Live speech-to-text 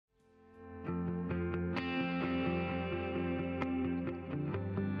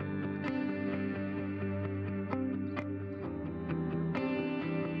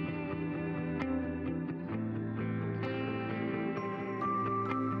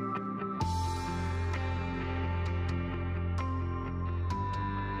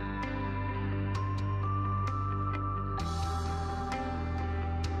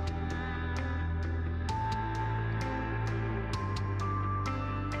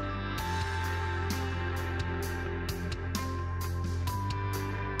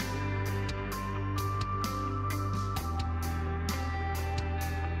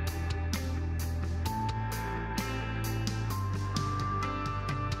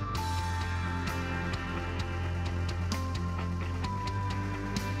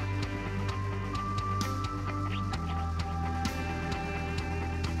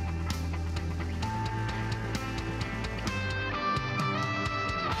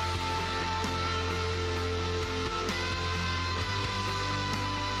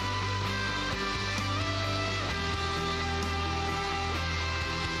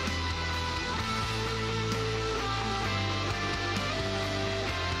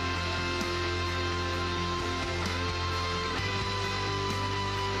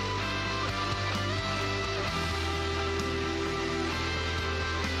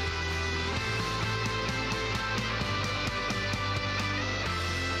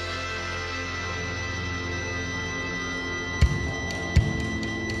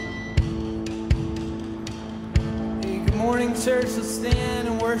church, so stand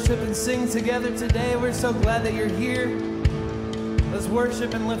and worship and sing together today. We're so glad that you're here. Let's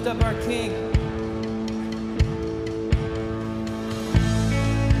worship and lift up our King.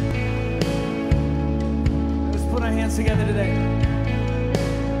 Let's put our hands together today.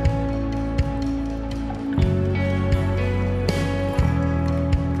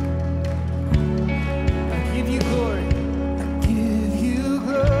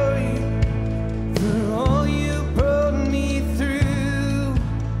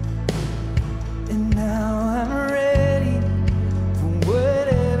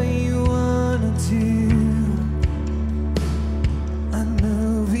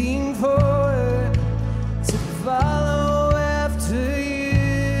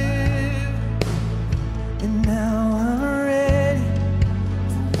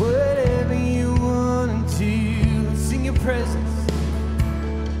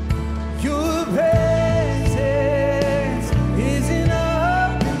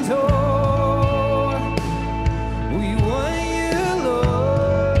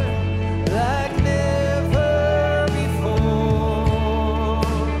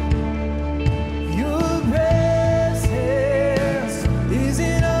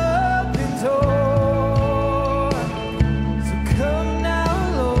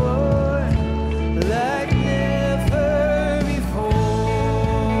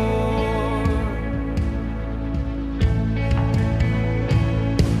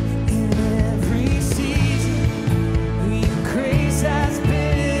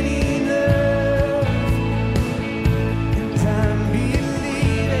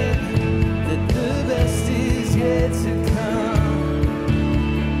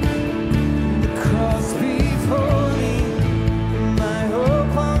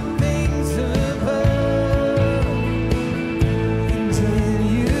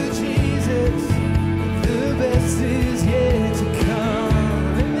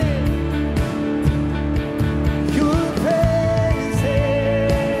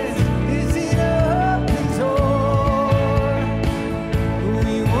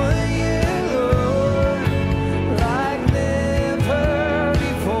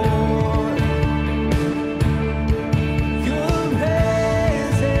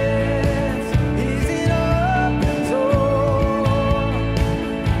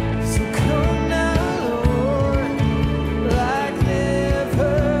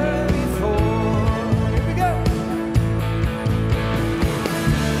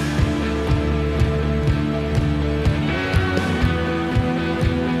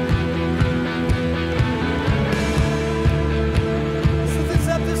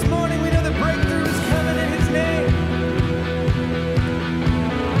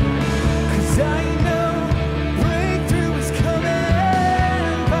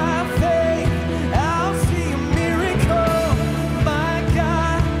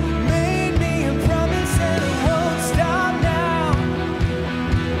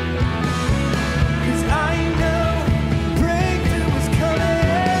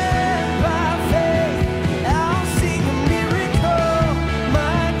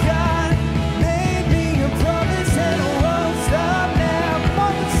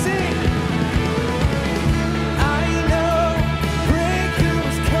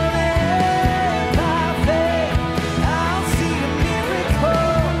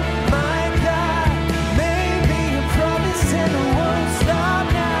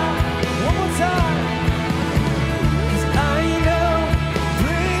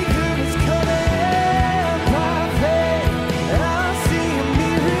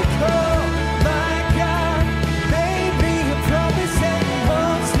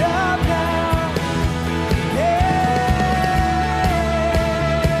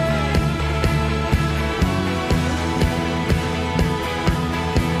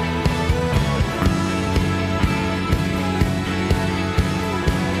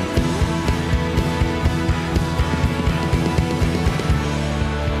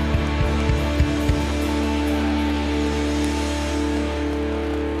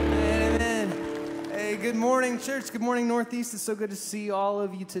 Church, good morning, Northeast. It's so good to see all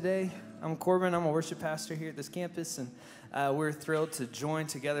of you today. I'm Corbin. I'm a worship pastor here at this campus, and we're thrilled to join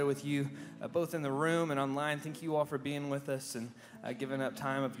together with you, both in the room and online. Thank you all for being with us and giving up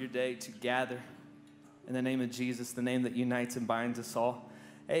time of your day to gather in the name of Jesus, the name that unites and binds us all.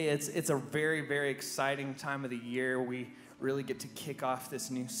 Hey, it's a very, very exciting time of the year. We really get to kick off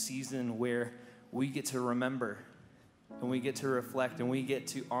this new season where we get to remember and we get to reflect and we get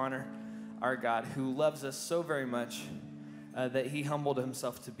to honor our God, who loves us so very much that he humbled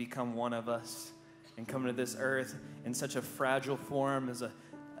himself to become one of us and come to this earth in such a fragile form as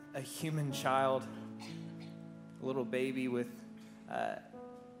a human child a little baby with,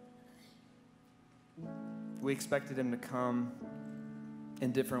 we expected him to come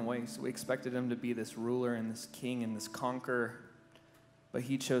in different ways. We expected him to be this ruler and this king and this conqueror, but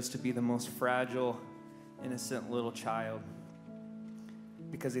he chose to be the most fragile, innocent little child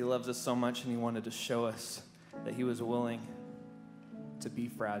because he loves us so much and he wanted to show us that he was willing to be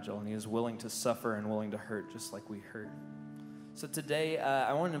fragile and he was willing to suffer and willing to hurt just like we hurt. So today,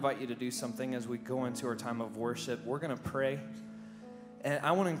 I want to invite you to do something as we go into our time of worship. We're going to pray, and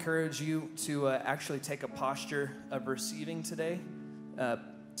I want to encourage you to actually take a posture of receiving today.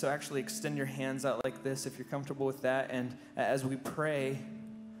 So actually extend your hands out like this if you're comfortable with that. And as we pray,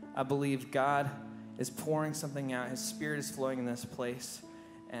 I believe God is pouring something out. His Spirit is flowing in this place.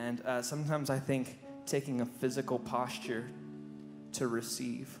 And sometimes I think taking a physical posture to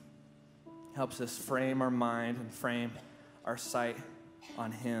receive helps us frame our mind and frame our sight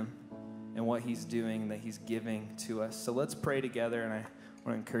on him and what he's doing, that he's giving to us. So let's pray together, and I want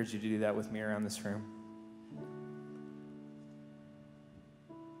to encourage you to do that with me around this room.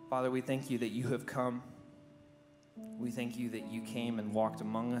 Father, we thank you that you have come. We thank you that you came and walked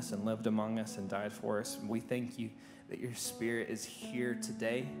among us and lived among us and died for us. We thank you that your Spirit is here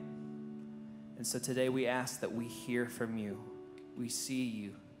today. And so today we ask that we hear from you. We see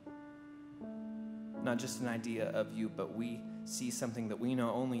you. Not just an idea of you, but we see something that we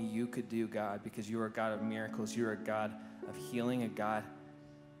know only you could do, God, because you are a God of miracles. You are a God of healing, a God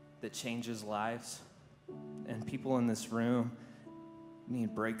that changes lives. And people in this room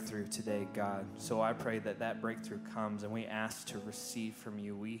need breakthrough today, God. So I pray that that breakthrough comes, and we ask to receive from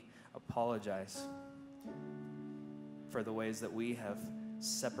you. We apologize for the ways that we have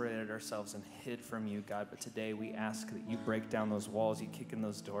separated ourselves and hid from you, God. But today we ask that you break down those walls, you kick in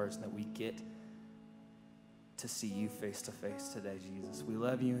those doors, and that we get to see you face to face today, Jesus. We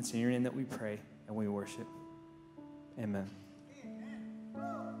love you. It's in your name that we pray and we worship. Amen.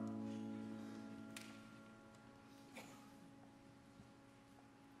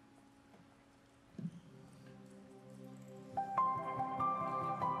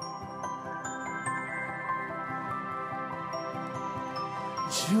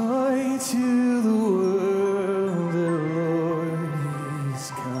 Joy to the world, the Lord is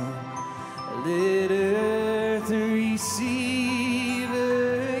come. Let earth receive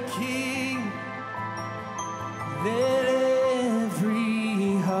a King. Let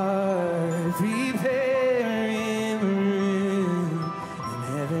every heart prepare him room. And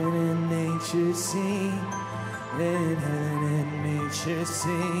heaven and nature sing. Let heaven and nature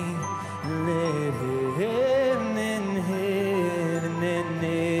sing. Let heaven and nature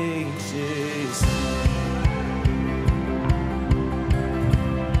sing.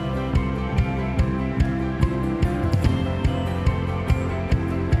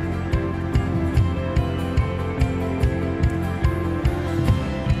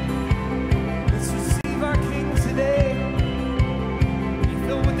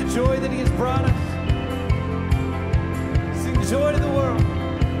 Joy that he has brought us. Sing joy to the world.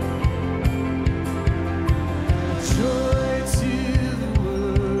 Joy to the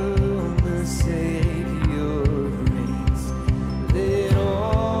world, the Savior reigns. Let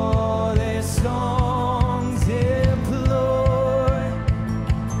all their songs employ,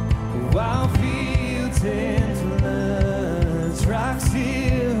 while fields and floods, rocks,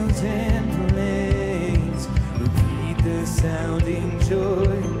 hills and plains, repeat the sounding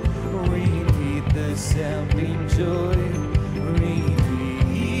joy. The sounding joy, repeat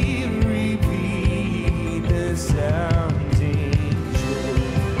the sounding joy.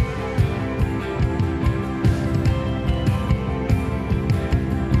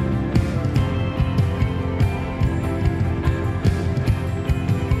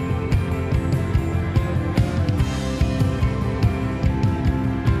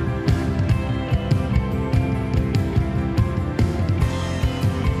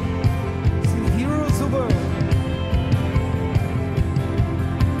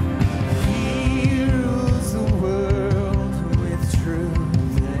 He rules the world.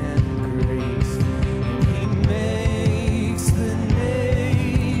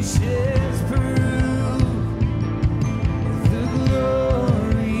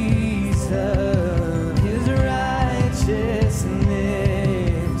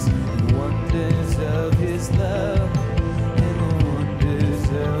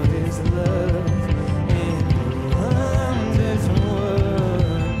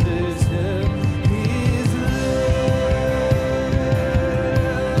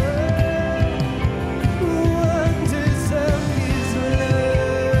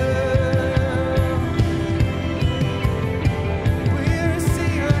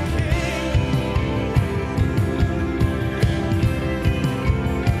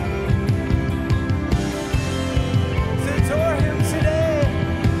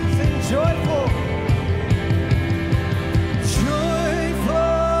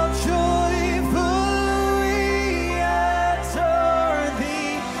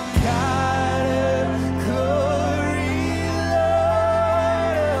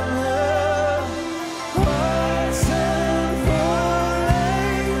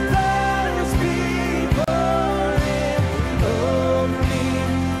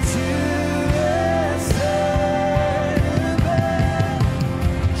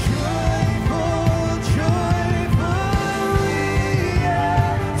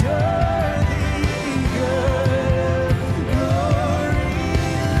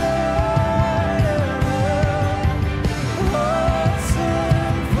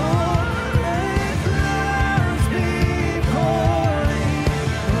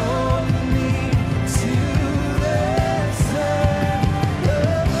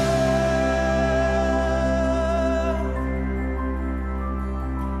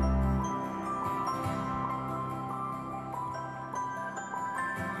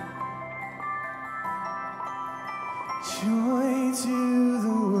 Joy to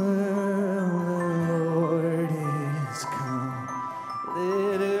the world, the Lord is come.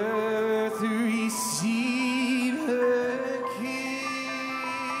 Let earth receive her King.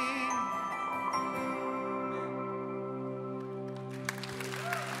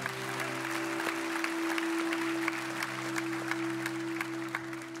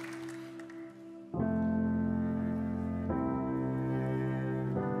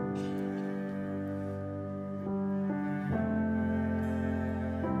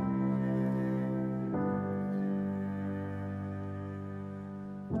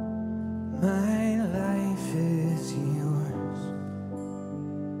 My life is yours.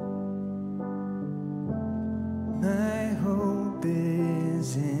 My hope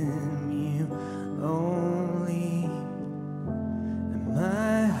is in you only, and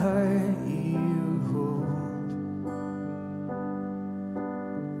my heart you hold.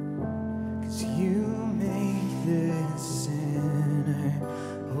 'Cause you make the sinner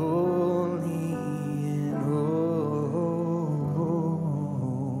holy and holy.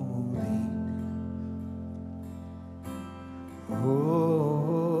 Holy.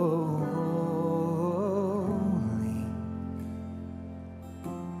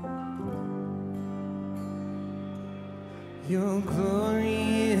 Your glory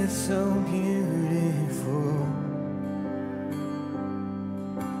is so beautiful.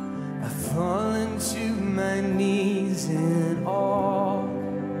 I fall into my knees in awe,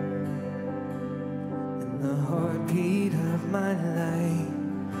 and the heartbeat of my life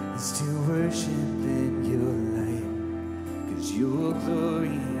is to worship in your light. 'Cause your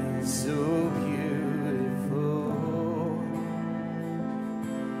glory is so beautiful.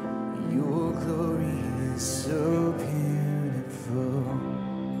 Your glory is so beautiful.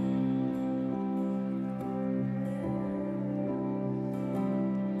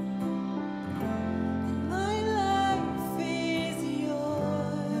 My life is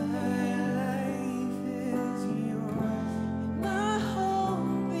yours. My life is yours. My hope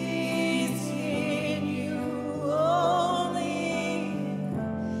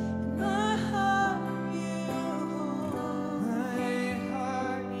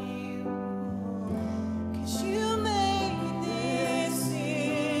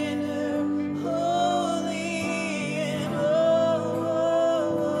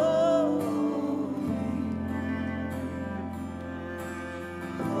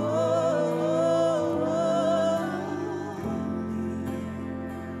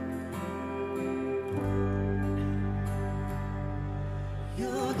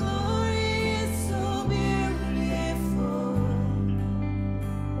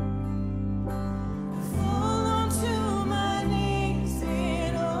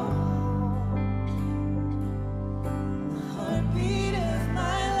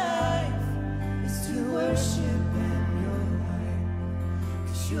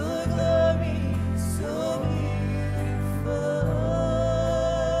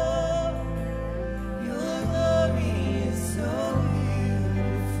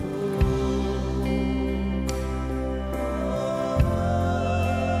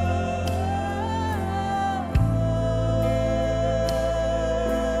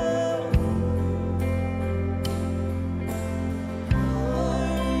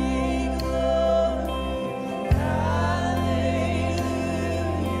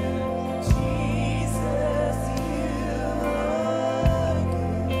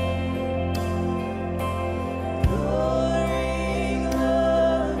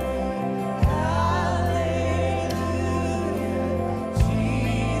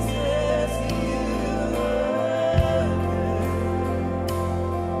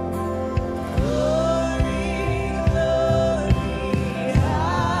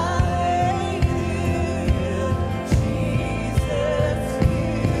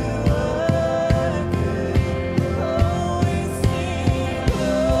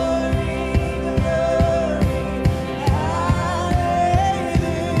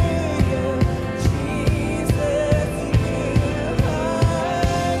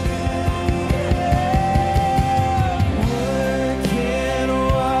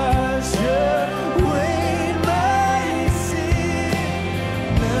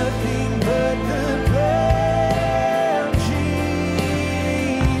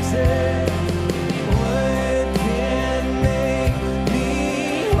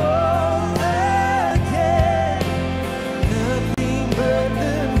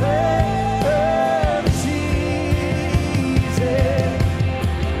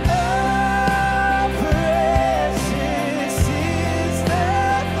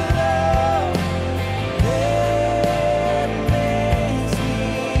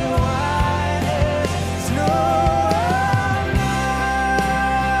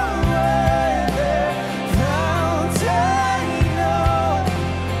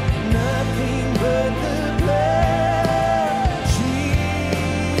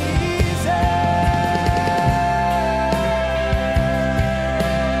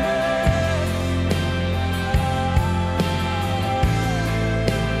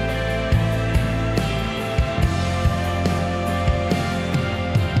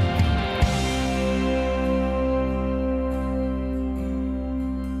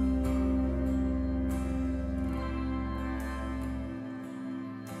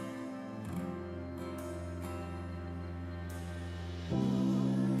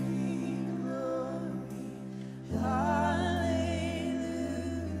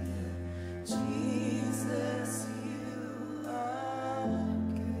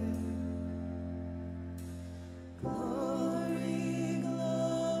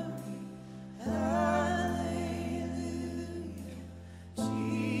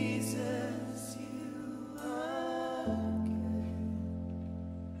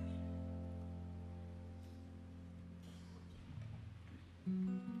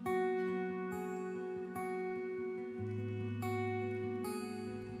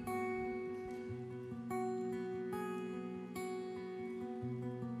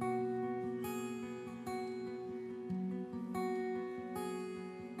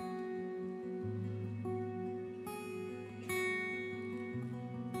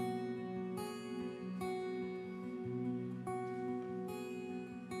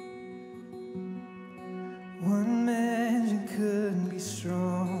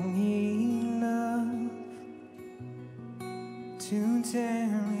strong enough to tear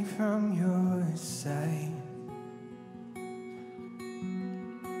me from your sight.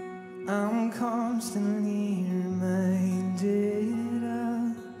 I'm constantly reminded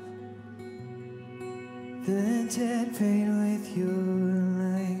of the debt paid with your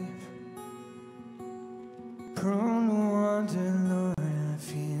life. Prone to wander, Lord, I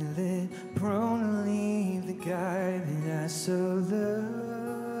feel it. Prone to leave the guy that I so love.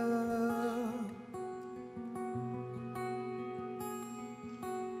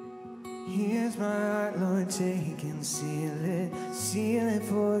 Here's my heart, Lord, take and seal it. Seal it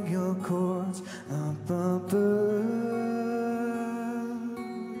for your courts up above.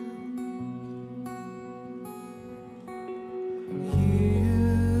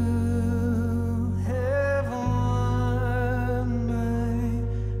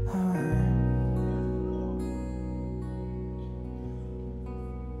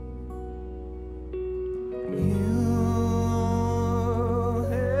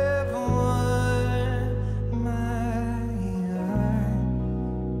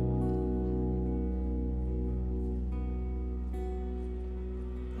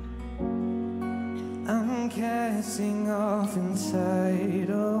 I'm casting off entitlement,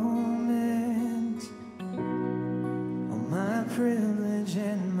 all my privilege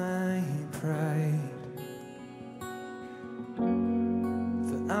and my pride.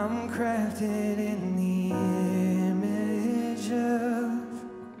 For I'm crafted in the image of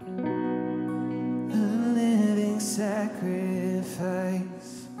a living sacrifice.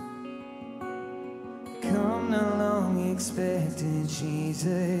 Come now long expected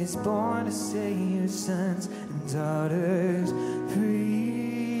Jesus, born to set your sons and daughters free.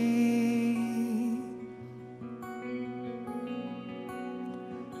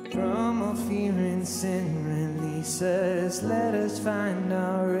 From all fear and sin, release us. Let us find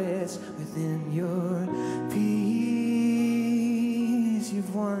our rest within your peace.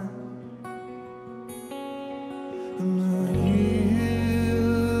 You've won. Lord,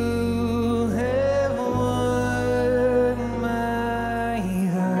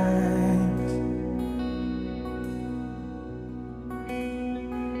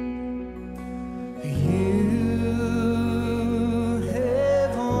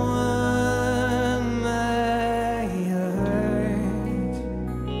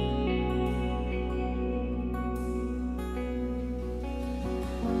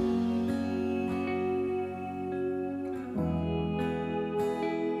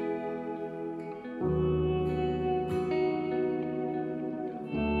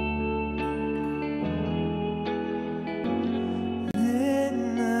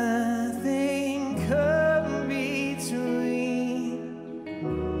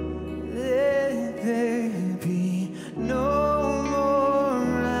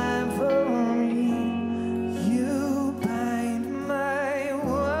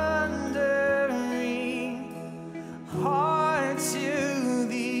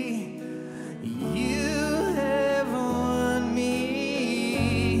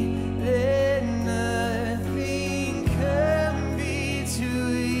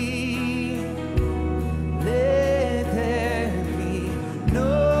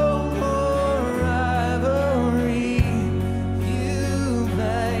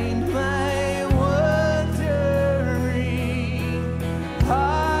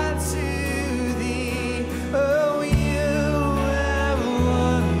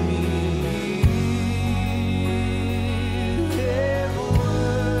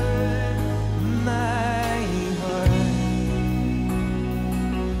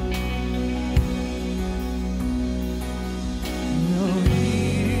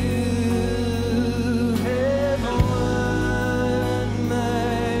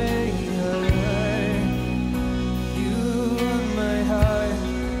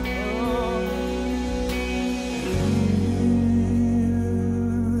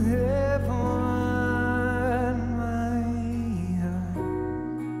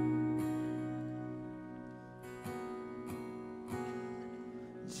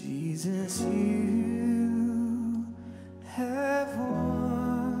 Jesus, you have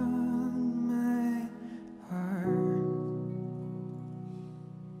won my heart.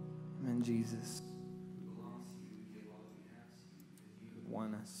 Amen, Jesus. We belong to you. We give all we have to you. You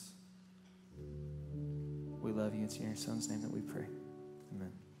won us. We love you. It's in your son's name that we pray.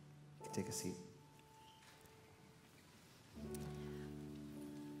 Amen. You can take a seat.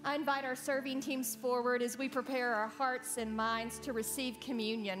 I invite our serving teams forward as we prepare our hearts and minds to receive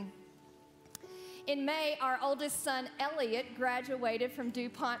communion. In May, our oldest son, Elliot, graduated from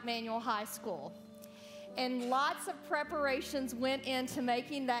DuPont Manual High School. And lots of preparations went into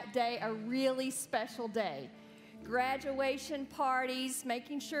making that day a really special day. Graduation parties,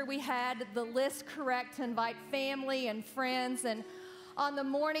 making sure we had the list correct to invite family and friends. And on the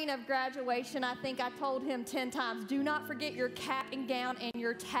morning of graduation, I think I told him 10 times, do not forget your cap and gown and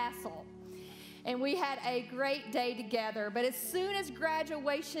your tassel. And we had a great day together. But as soon as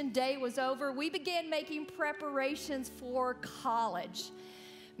graduation day was over, we began making preparations for college.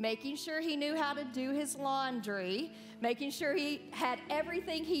 Making sure he knew how to do his laundry, making sure he had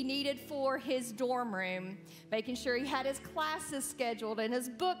everything he needed for his dorm room, making sure he had his classes scheduled and his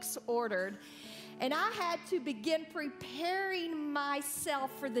books ordered. And I had to begin preparing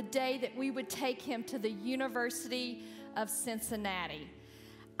myself for the day that we would take him to the University of Cincinnati.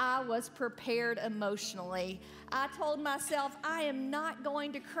 I was prepared emotionally. I told myself, I am not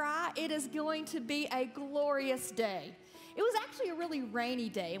going to cry. It is going to be a glorious day. It was actually a really rainy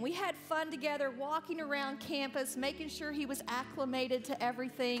day, and we had fun together walking around campus, making sure he was acclimated to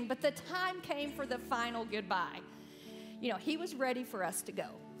everything. But the time came for the final goodbye. You know, he was ready for us to go.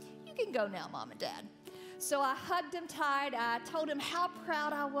 You can go now, Mom and Dad. So I hugged him tight. I told him how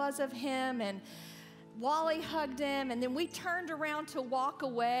proud I was of him, and Wally hugged him, and then we turned around to walk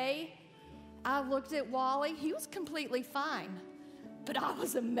away. I looked at Wally. He was completely fine, but I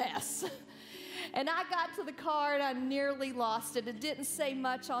was a mess. And I got to the car and I nearly lost it. It didn't say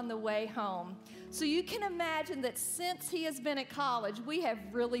much on the way home. So you can imagine that since he has been at college, we have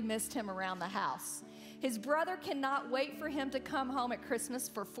really missed him around the house. His brother cannot wait for him to come home at Christmas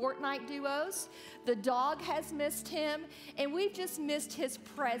for Fortnite duos. The dog has missed him, and we've just missed his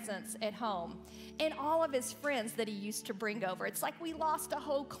presence at home and all of his friends that he used to bring over. It's like we lost a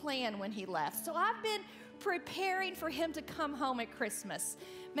whole clan when he left. So I've been preparing for him to come home at Christmas,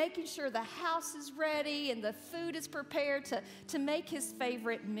 making sure the house is ready and the food is prepared to make his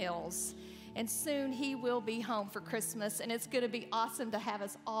favorite meals. And soon he will be home for Christmas, and it's going to be awesome to have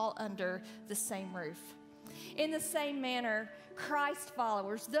us all under the same roof. In the same manner, Christ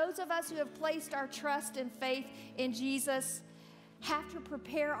followers, those of us who have placed our trust and faith in Jesus, have to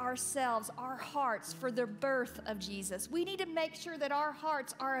prepare ourselves, our hearts, for the birth of Jesus. We need to make sure that our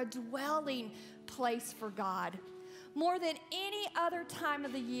hearts are a dwelling place for God. More than any other time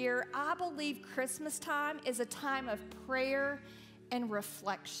of the year, I believe Christmas time is a time of prayer and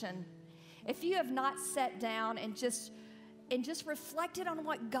reflection. If you have not sat down and just reflected on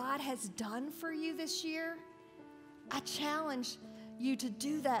what God has done for you this year, I challenge you to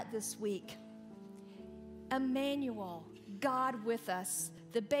do that this week. Emmanuel, God with us.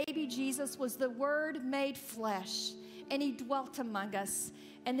 The baby Jesus was the Word made flesh, and he dwelt among us,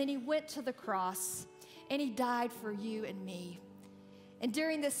 and then he went to the cross, and he died for you and me. And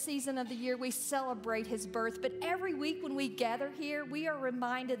during this season of the year, we celebrate his birth. But every week when we gather here, we are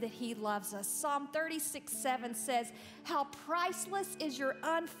reminded that he loves us. Psalm 36:7 says, how priceless is your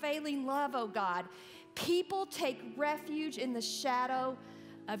unfailing love, O God. People take refuge in the shadow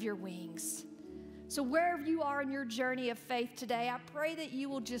of your wings. So wherever you are in your journey of faith today, I pray that you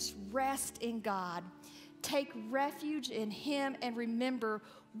will just rest in God. Take refuge in him and remember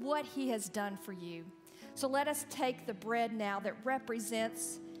what he has done for you. So let us take the bread now that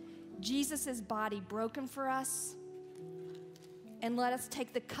represents Jesus' body broken for us. And let us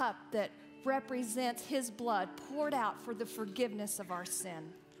take the cup that represents his blood poured out for the forgiveness of our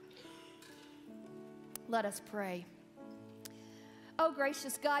sin. Let us pray. Oh,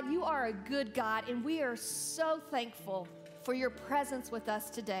 gracious God, you are a good God, and we are so thankful for your presence with us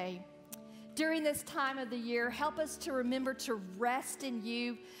today. During this time of the year, help us to remember to rest in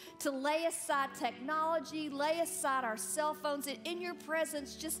you, to lay aside technology, lay aside our cell phones, and in your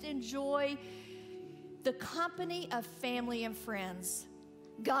presence, just enjoy the company of family and friends.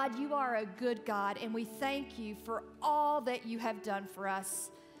 God, you are a good God, and we thank you for all that you have done for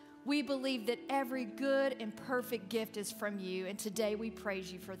us. We believe that every good and perfect gift is from you, and today we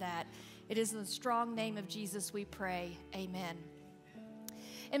praise you for that. It is in the strong name of Jesus we pray. Amen.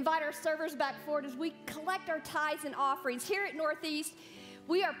 Invite our servers back forward as we collect our tithes and offerings. Here at Northeast,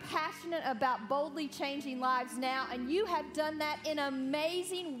 we are passionate about boldly changing lives now, and you have done that in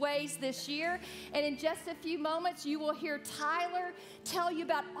amazing ways this year. And in just a few moments, you will hear Tyler tell you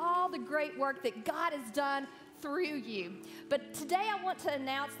about all the great work that God has done through you. But today I want to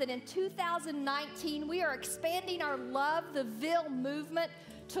announce that in 2019, we are expanding our Love the Ville movement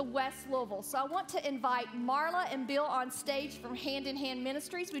to West Louisville. So I want to invite Marla and Bill on stage from Hand in Hand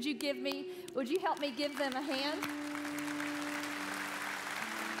Ministries. Would you help me give them a hand?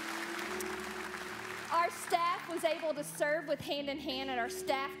 Our staff was able to serve with Hand in Hand at our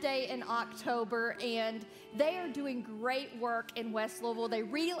staff day in October, and they are doing great work in West Louisville. They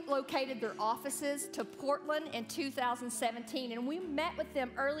relocated their offices to Portland in 2017, and we met with them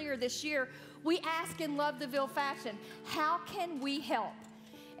earlier this year. We asked in Love the Ville fashion, how can we help?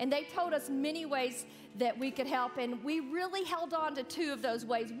 And they told us many ways that we could help, and we really held on to two of those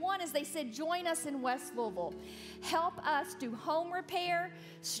ways. One is they said, join us in West Louisville. Help us do home repair,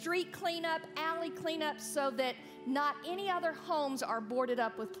 street cleanup, alley cleanup, so that not any other homes are boarded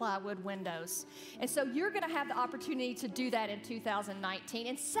up with plywood windows. And so you're going to have the opportunity to do that in 2019.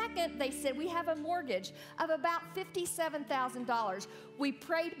 And second, they said we have a mortgage of about $57,000. We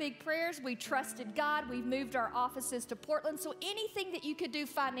prayed big prayers. We trusted God. We've moved our offices to Portland. So anything that you could do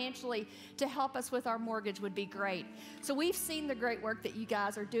financially to help us with our mortgage would be great. So we've seen the great work that you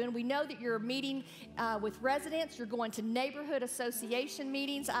guys are doing. We know that you're meeting with residents. You're going to neighborhood association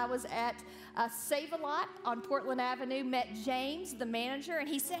meetings. I was at Save-A-Lot on Portland Avenue, met James, the manager, and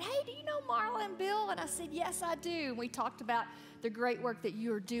he said, hey, do you know Marla and Bill? And I said, yes, I do. And we talked about the great work that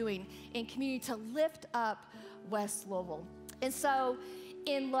you are doing in community to lift up West Louisville. And so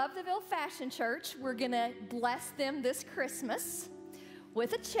in Love the Ville Fashion Church, we're going to bless them this Christmas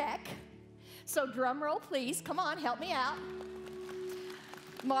with a check. So drum roll, please. Come on, help me out.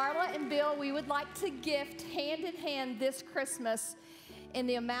 Marla and Bill, we would like to gift Hand in Hand this Christmas in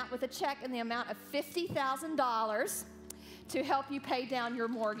the amount, with a check in the amount of $50,000 to help you pay down your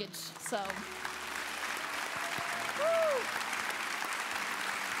mortgage. So, woo.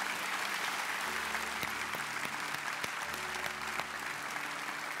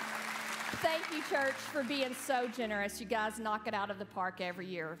 Thank you, church, for being so generous. You guys knock it out of the park every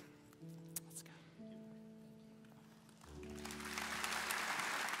year. Let's go.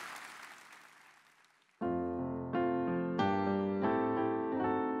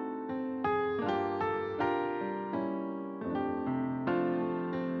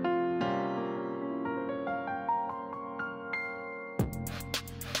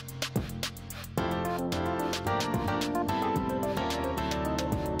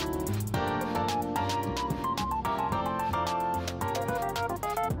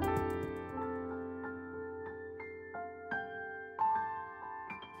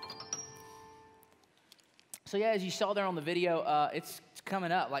 So yeah, as you saw there on the video, it's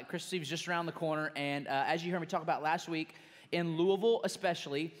coming up. Like Christmas Eve is just around the corner, and as you heard me talk about last week, in Louisville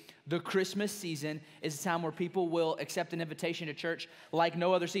especially, the Christmas season is a time where people will accept an invitation to church like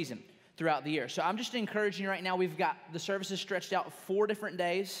no other season throughout the year. So I'm just encouraging you right now. We've got the services stretched out 4 different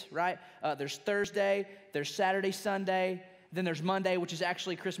days, right? There's Thursday, there's Saturday, Sunday, then there's Monday, which is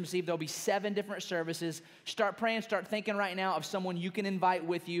actually Christmas Eve. There'll be 7 different services. Start praying, start thinking right now of someone you can invite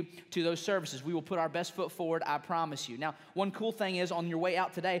with you to those services. We will put our best foot forward, I promise you. Now, one cool thing is on your way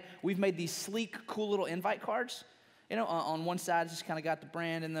out today, we've made these sleek, cool little invite cards. You know, on one side, it's just kind of got the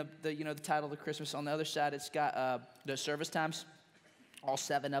brand and the title of the Christmas. On the other side, it's got the service times. All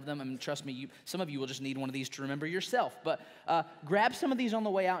 7 of them, and trust me, some of you will just need one of these to remember yourself. But grab some of these on the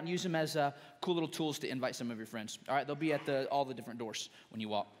way out and use them as cool little tools to invite some of your friends. All right, they'll be at all the different doors when you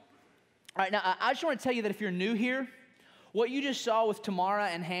walk. All right, now I just want to tell you that if you're new here, what you just saw with Tamara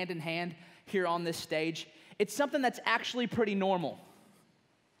and Hand in Hand here on this stage, it's something that's actually pretty normal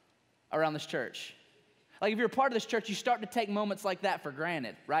around this church. Like if you're a part of this church, you start to take moments like that for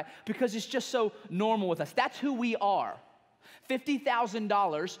granted, right? Because it's just so normal with us. That's who we are.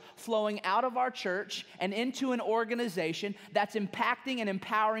 $50,000 flowing out of our church and into an organization that's impacting and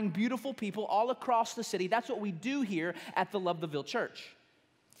empowering beautiful people all across the city. That's what we do here at the Love the Ville Church.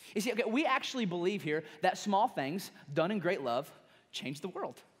 You see, okay, we actually believe here that small things done in great love change the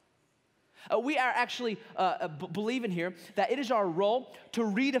world. We are actually believing here that it is our role to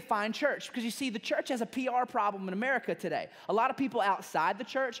redefine church, because you see, the church has a PR problem in America today. A lot of people outside the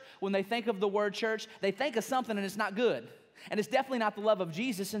church, when they think of the word church, they think of something and it's not good. And it's definitely not the love of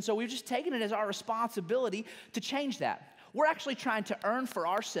Jesus, and so we've just taken it as our responsibility to change that. We're actually trying to earn for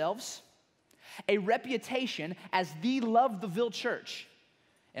ourselves a reputation as the Love the Ville Church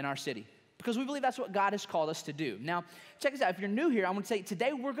in our city, because we believe that's what God has called us to do. Now, check this out. If you're new here, I'm going to say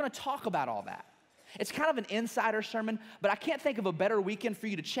today we're going to talk about all that. It's kind of an insider sermon, but I can't think of a better weekend for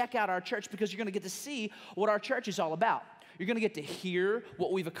you to check out our church, because you're going to get to see what our church is all about. You're going to get to hear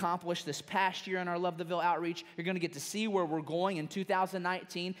what we've accomplished this past year in our Love the Ville outreach. You're going to get to see where we're going in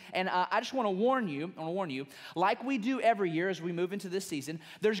 2019. And I just want to warn you, like we do every year as we move into this season,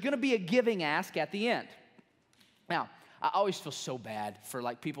 there's going to be a giving ask at the end. Now, I always feel so bad for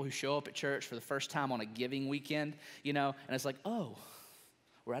like people who show up at church for the first time on a giving weekend, you know, and it's like, oh,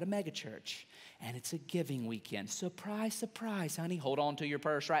 We're at a mega church, and it's a giving weekend. Surprise, surprise, honey. Hold on to your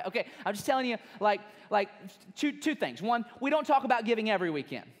purse, right? Okay, I'm just telling you, like two things. One, we don't talk about giving every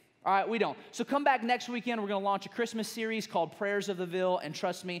weekend. All right, we don't. So come back next weekend. We're going to launch a Christmas series called Prayers of the Ville, and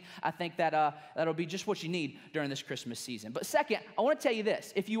trust me, I think that that'll be just what you need during this Christmas season. But second, I want to tell you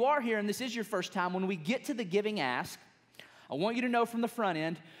this. If you are here and this is your first time, when we get to the giving ask, I want you to know from the front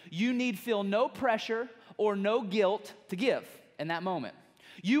end, you need feel no pressure or no guilt to give in that moment.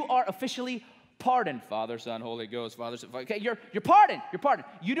 You are officially pardoned. Father, Son, Holy Ghost, Father, Son. Okay, you're pardoned. You're pardoned.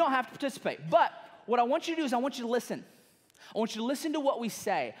 You don't have to participate. But what I want you to do is I want you to listen. I want you to listen to what we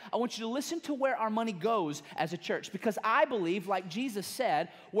say. I want you to listen to where our money goes as a church. Because I believe, like Jesus said,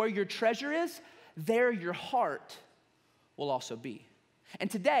 where your treasure is, there your heart will also be.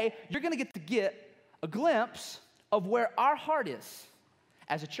 And today, you're going to get a glimpse of where our heart is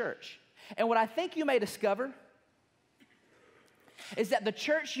as a church. And what I think you may discover is that the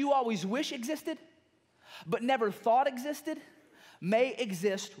church you always wish existed, but never thought existed, may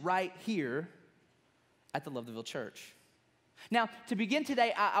exist right here at the Love the Ville Church. Now, to begin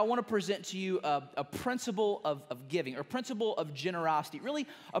today, I want to present to you a principle of giving, or principle of generosity, really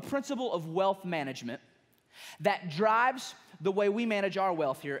a principle of wealth management that drives the way we manage our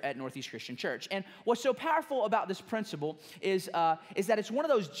wealth here at Northeast Christian Church. And what's so powerful about this principle is that it's one of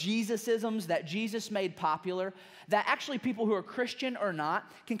those Jesus-isms that Jesus made popular that actually people who are Christian or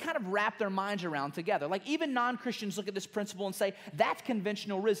not can kind of wrap their minds around together. Like even non-Christians look at this principle and say, that's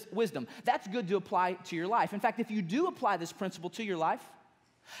conventional wisdom. That's good to apply to your life. In fact, if you do apply this principle to your life,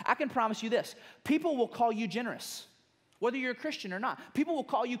 I can promise you this, people will call you generous, whether you're a Christian or not. People will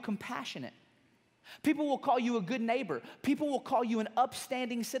call you compassionate. People will call you a good neighbor. People will call you an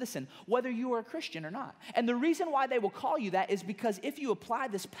upstanding citizen, whether you are a Christian or not. And the reason why they will call you that is because if you apply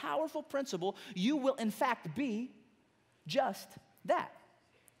this powerful principle, you will in fact be just that.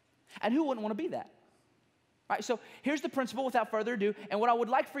 And who wouldn't want to be that? All right, so here's the principle without further ado. And what I would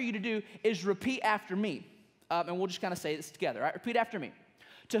like for you to do is repeat after me. And we'll just kind of say this together, all right? Repeat after me.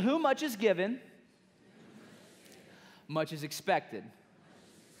 To whom much is given, much is expected.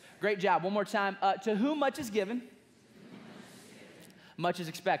 Great job. One more time. To whom much is given, much is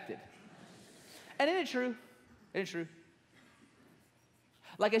expected. And isn't it true? Isn't it true?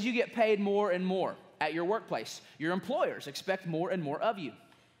 Like as you get paid more and more at your workplace, your employers expect more and more of you.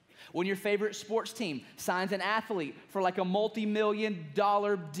 When your favorite sports team signs an athlete for like a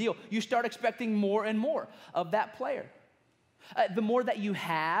multi-million-dollar deal, you start expecting more and more of that player. The more that you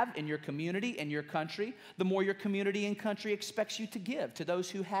have in your community and your country, the more your community and country expects you to give to those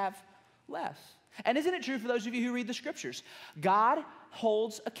who have less. And isn't it true for those of you who read the scriptures? God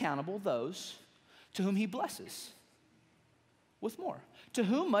holds accountable those to whom he blesses with more. To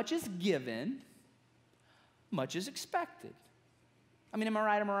whom much is given, much is expected. I mean, am I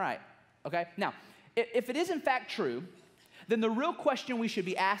right? Am I right? Okay? Now, if it is in fact true, then the real question we should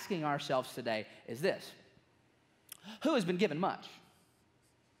be asking ourselves today is this. Who has been given much?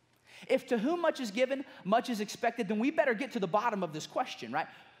 If to whom much is given, much is expected, then we better get to the bottom of this question, right?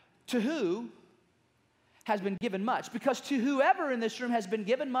 To who has been given much? Because to whoever in this room has been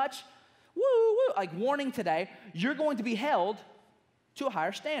given much, like warning today, you're going to be held to a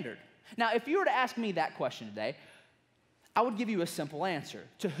higher standard. Now, if you were to ask me that question today, I would give you a simple answer.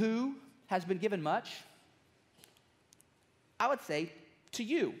 To who has been given much? I would say to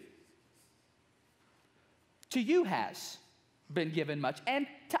you. To you has been given much, and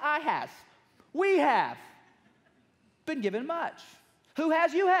to I has. We have been given much. Who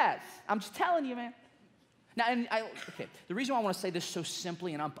has? You has. I'm just telling you, man. Now, the reason why I want to say this so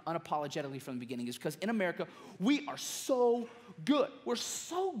simply and unapologetically from the beginning is because in America, we are so good. We're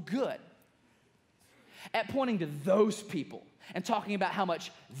so good at pointing to those people and talking about how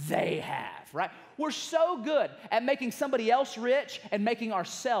much they have, right? We're so good at making somebody else rich and making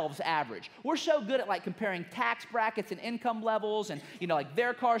ourselves average. We're so good at like comparing tax brackets and income levels and, like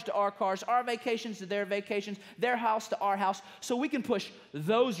their cars to our cars, our vacations to their vacations, their house to our house, so we can push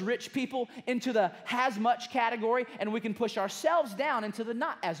those rich people into the has much category and we can push ourselves down into the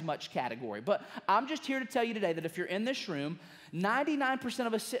not as much category. But I'm just here to tell you today that if you're in this room, 99%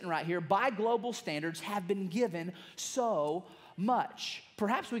 of us sitting right here, by global standards, have been given so much.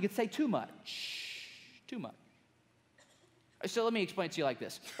 Perhaps we could say too much. Too much. So let me explain it to you like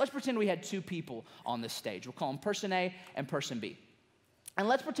this. Let's pretend we had two people on this stage. We'll call them person A and person B. And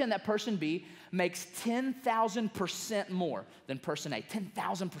let's pretend that person B makes 10,000% more than person A.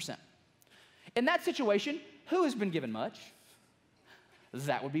 10,000%. In that situation, who has been given much?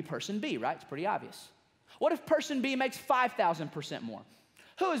 That would be person B, right? It's pretty obvious. What if person B makes 5,000% more?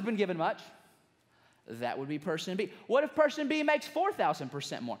 Who has been given much? That would be person B. What if person B makes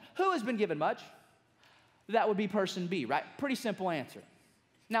 4,000% more? Who has been given much? That would be person B, right? Pretty simple answer.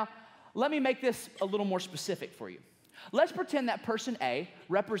 Now, let me make this a little more specific for you. Let's pretend that person A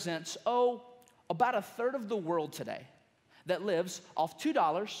represents, about a third of the world today that lives off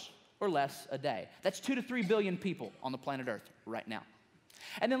 $2 or less a day. That's 2 to 3 billion people on the planet Earth right now.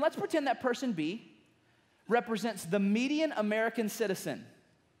 And then let's pretend that person B represents the median American citizen,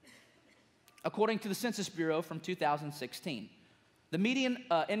 according to the Census Bureau from 2016. The median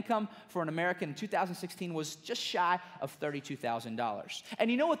income for an American in 2016 was just shy of $32,000.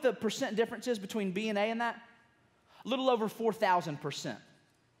 And you know what the percent difference is between B and A in that? A little over 4,000%.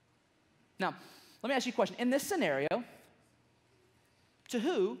 Now, let me ask you a question. In this scenario, to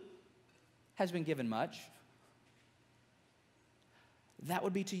who has been given much? That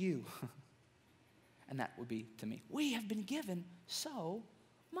would be to you. And that would be to me. We have been given so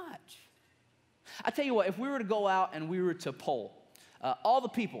much. I tell you what, if we were to go out and we were to poll all the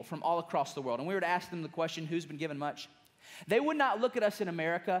people from all across the world, and we were to ask them the question, who's been given much? They would not look at us in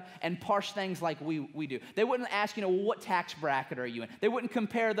America and parse things like we do. They wouldn't ask, well, what tax bracket are you in? They wouldn't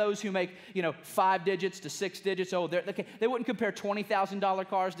compare those who make, 5 digits to 6 digits. Okay. They wouldn't compare $20,000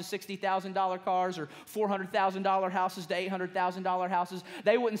 cars to $60,000 cars or $400,000 houses to $800,000 houses.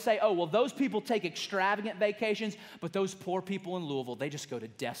 They wouldn't say, those people take extravagant vacations, but those poor people in Louisville, they just go to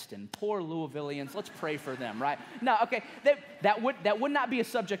Destin. Poor Louisvillians, let's pray for them, right? No, okay, that would not be a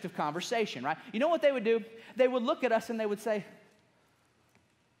subject of conversation, right? You know what they would do? They would look at us and they would say,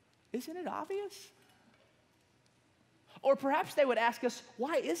 isn't it obvious? Or perhaps they would ask us,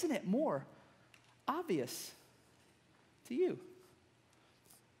 why isn't it more obvious to you?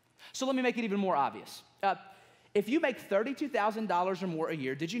 So let me make it even more obvious. If you make $32,000 or more a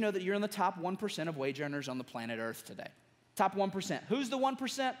year, did you know that you're in the top 1% of wage earners on the planet Earth today? Top 1%. Who's the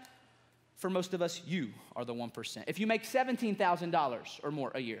 1%? For most of us, you are the 1%. If you make $17,000 or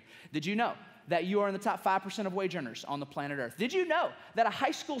more a year, did you know that you are in the top 5% of wage earners on the planet Earth? Did you know that a high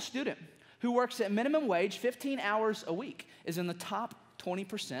school student who works at minimum wage 15 hours a week is in the top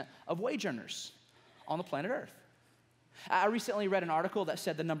 20% of wage earners on the planet Earth? I recently read an article that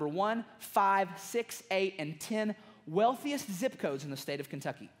said the number 1, 5, 6, 8, and 10 wealthiest zip codes in the state of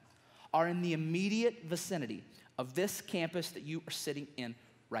Kentucky are in the immediate vicinity of this campus that you are sitting in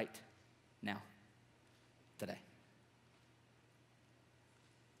right now, today.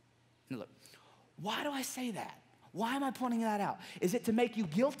 Now look, why do I say that? Why am I pointing that out? Is it to make you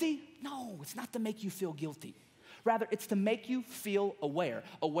guilty? No, it's not to make you feel guilty. Rather, it's to make you feel aware.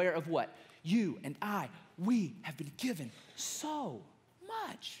 Aware of what? You and I, we have been given so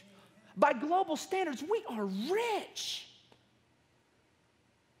much. By global standards, we are rich.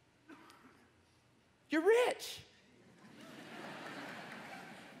 You're rich.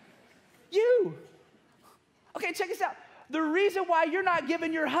 You. Okay, check this out. The reason why you're not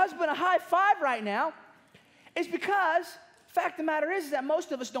giving your husband a high five right now is because, fact of the matter is that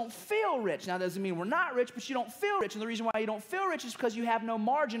most of us don't feel rich. Now, that doesn't mean we're not rich, but you don't feel rich. And the reason why you don't feel rich is because you have no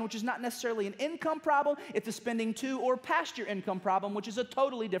margin, which is not necessarily an income problem. It's a spending to or past your income problem, which is a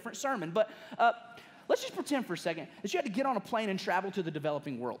totally different sermon. But let's just pretend for a second that you had to get on a plane and travel to the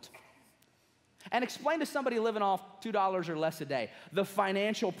developing world and explain to somebody living off $2 or less a day the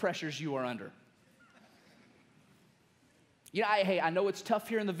financial pressures you are under. I know it's tough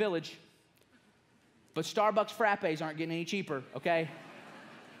here in the village, but Starbucks frappes aren't getting any cheaper, okay?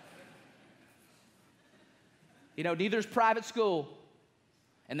 Neither is private school,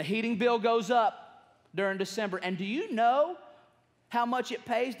 and the heating bill goes up during December. And do you know how much it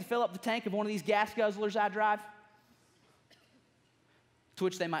pays to fill up the tank of one of these gas guzzlers I drive? To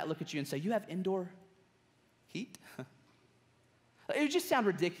which they might look at you and say, you have indoor heat? It would just sound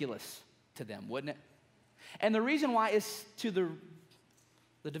ridiculous to them, wouldn't it? And the reason why is to the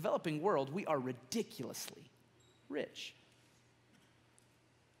developing world, we are ridiculously rich.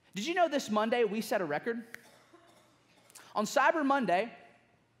 Did you know this Monday we set a record? On Cyber Monday,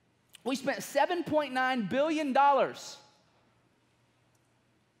 we spent $7.9 billion on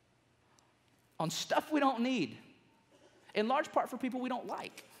stuff we don't need, in large part for people we don't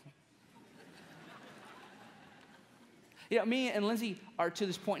like. Me and Lindsay are to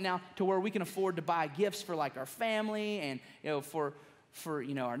this point now to where we can afford to buy gifts for like our family and for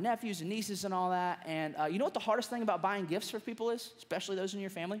our nephews and nieces and all that. And you know what the hardest thing about buying gifts for people is, especially those in your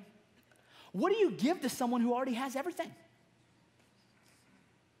family? What do you give to someone who already has everything?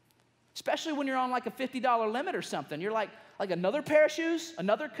 Especially when you're on like a $50 limit or something. You're like another pair of shoes,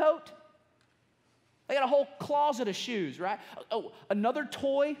 another coat. They got a whole closet of shoes, right? Oh, another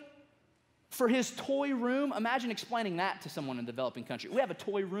toy for his toy room. Imagine explaining that to someone in a developing country. We have a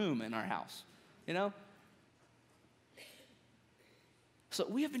toy room in our house, So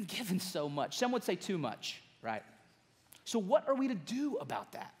we have been given so much. Some would say too much, right? So what are we to do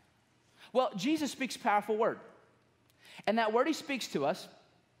about that? Well, Jesus speaks a powerful word. And that word he speaks to us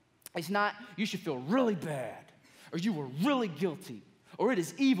is not, you should feel really bad, or you were really guilty, or it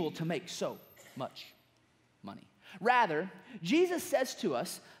is evil to make so much money. Rather, Jesus says to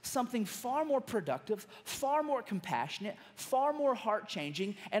us something far more productive, far more compassionate, far more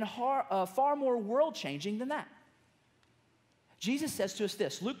heart-changing, and far more world-changing than that. Jesus says to us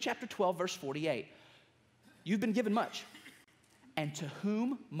this, Luke chapter 12, verse 48, you've been given much, and to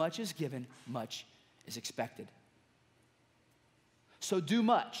whom much is given, much is expected. So do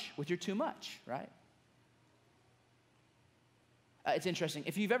much with your too much, right? It's interesting.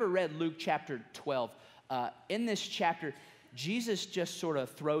 If you've ever read Luke chapter 12, in this chapter, Jesus just sort of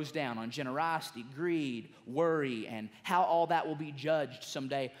throws down on generosity, greed, worry, and how all that will be judged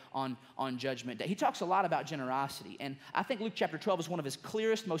someday on Judgment Day. He talks a lot about generosity, and I think Luke chapter 12 is one of his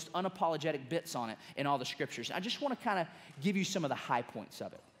clearest, most unapologetic bits on it in all the scriptures. I just want to kind of give you some of the high points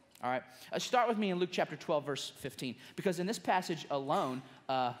of it. All right, start with me in Luke chapter 12, verse 15, because in this passage alone,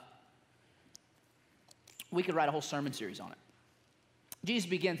 we could write a whole sermon series on it. Jesus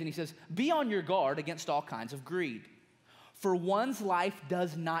begins and he says, be on your guard against all kinds of greed, for one's life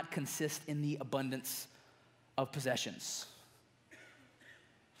does not consist in the abundance of possessions.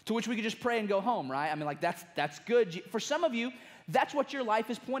 To which we could just pray and go home, right? I mean, like, that's good. For some of you, that's what your life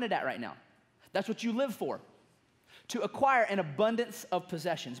is pointed at right now. That's what you live for, to acquire an abundance of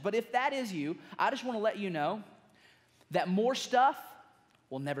possessions. But if that is you, I just want to let you know that more stuff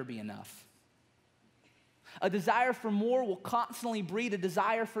will never be enough. A desire for more will constantly breed a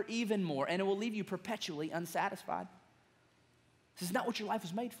desire for even more, and it will leave you perpetually unsatisfied. This is not what your life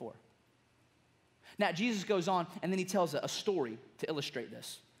was made for. Now, Jesus goes on, and then he tells a story to illustrate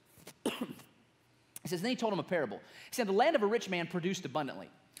this. He says, then he told him a parable. He said, the land of a rich man produced abundantly.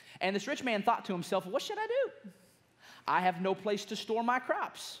 And this rich man thought to himself, what should I do? I have no place to store my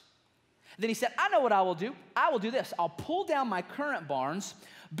crops. Then he said, I know what I will do. I will do this. I'll pull down my current barns,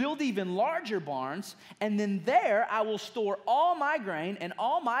 build even larger barns, and then there I will store all my grain and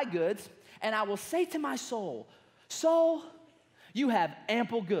all my goods, and I will say to my soul, soul, you have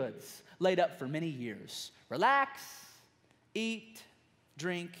ample goods laid up for many years. Relax, eat,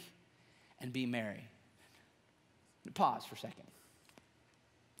 drink, and be merry. Pause for a second.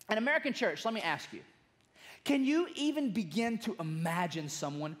 In American church, let me ask you, can you even begin to imagine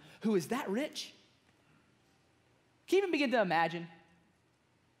someone who is that rich? Can you even begin to imagine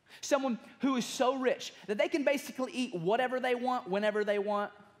someone who is so rich that they can basically eat whatever they want, whenever they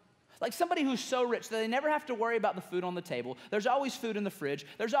want? Like somebody who's so rich that they never have to worry about the food on the table. There's always food in the fridge.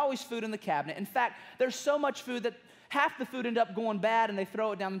 There's always food in the cabinet. In fact, there's so much food that half the food ends up going bad and they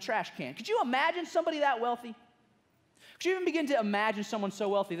throw it down the trash can. Could you imagine somebody that wealthy? Could you even begin to imagine someone so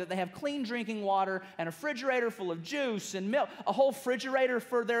wealthy that they have clean drinking water and a refrigerator full of juice and milk, a whole refrigerator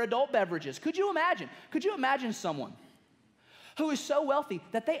for their adult beverages? Could you imagine? Could you imagine someone who is so wealthy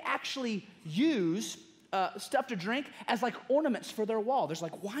that they actually use stuff to drink as like ornaments for their wall? There's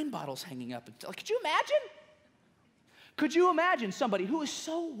like wine bottles hanging up. Could you imagine? Could you imagine somebody who is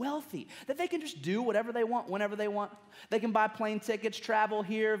so wealthy that they can just do whatever they want, whenever they want? They can buy plane tickets, travel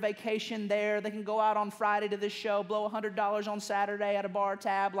here, vacation there. They can go out on Friday to this show, blow $100 on Saturday at a bar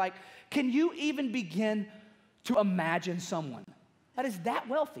tab. Like, can you even begin to imagine someone that is that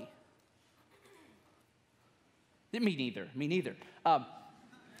wealthy? Me neither. I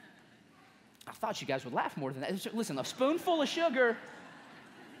thought you guys would laugh more than that. Listen, a spoonful of sugar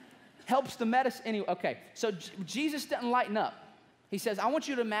helps the medicine. Anyway, okay, so Jesus doesn't lighten up. He says, I want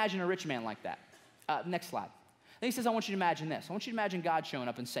you to imagine a rich man like that. Next slide. Then he says, I want you to imagine this. I want you to imagine God showing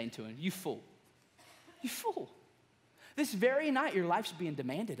up and saying to him, you fool. You fool. This very night, your life's being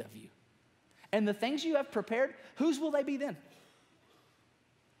demanded of you. And the things you have prepared, whose will they be then?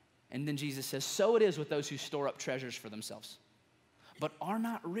 And then Jesus says, so it is with those who store up treasures for themselves, but are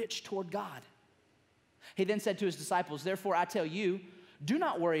not rich toward God. He then said to his disciples, therefore I tell you, do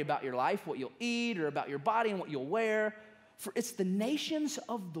not worry about your life, what you'll eat, or about your body and what you'll wear, for it's the nations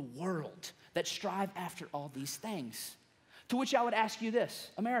of the world that strive after all these things. To which I would ask you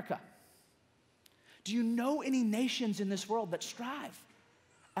this, America, do you know any nations in this world that strive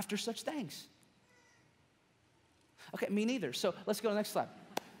after such things? Okay, me neither. So let's go to the next slide.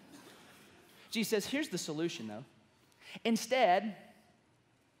 Jesus says, here's the solution though. Instead,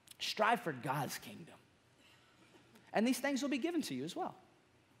 strive for God's kingdom. And these things will be given to you as well.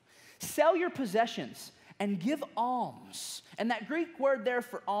 Sell your possessions and give alms. And that Greek word there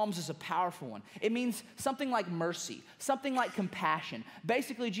for alms is a powerful one. It means something like mercy, something like compassion.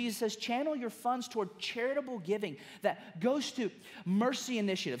 Basically, Jesus says, channel your funds toward charitable giving that goes to mercy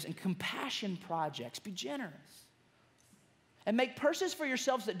initiatives and compassion projects. Be generous. And make purses for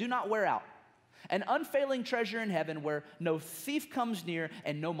yourselves that do not wear out, an unfailing treasure in heaven where no thief comes near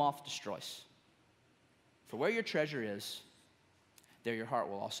and no moth destroys. For where your treasure is, there your heart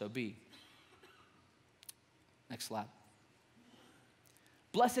will also be. Next slide.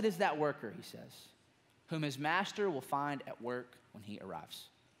 Blessed is that worker, he says, whom his master will find at work when he arrives.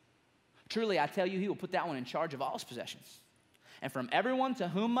 Truly, I tell you, he will put that one in charge of all his possessions. And from everyone to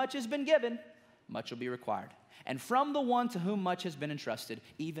whom much has been given, much will be required. And from the one to whom much has been entrusted,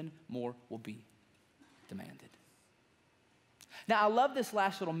 even more will be demanded. Now, I love this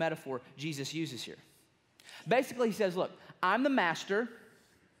last little metaphor Jesus uses here. Basically, he says, look, I'm the master,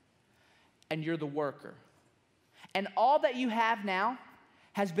 and you're the worker. And all that you have now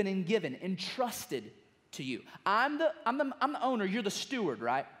has been given, entrusted to you. I'm the owner, you're the steward,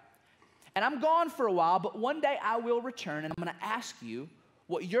 right? And I'm gone for a while, but one day I will return, and I'm going to ask you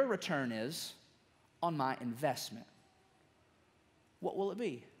what your return is on my investment. What will it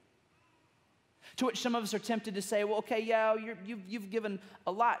be? To which some of us are tempted to say, well, okay, yeah, you've given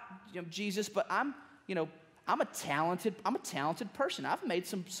a lot, Jesus, but I'm a talented person. I've made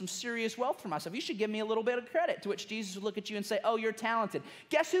some serious wealth for myself. You should give me a little bit of credit. To which Jesus would look at you and say, oh, you're talented.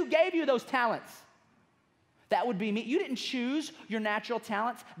 Guess who gave you those talents? That would be me. You didn't choose your natural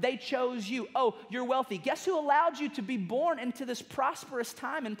talents. They chose you. Oh, you're wealthy. Guess who allowed you to be born into this prosperous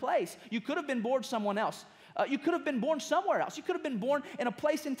time and place? You could have been born someone else. You could have been born somewhere else. You could have been born in a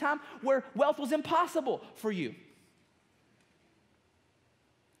place and time where wealth was impossible for you.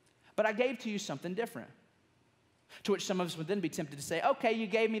 But I gave to you something different. To which some of us would then be tempted to say, okay, you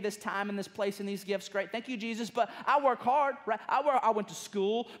gave me this time and this place and these gifts, great, thank you, Jesus, but I work hard, right? I went to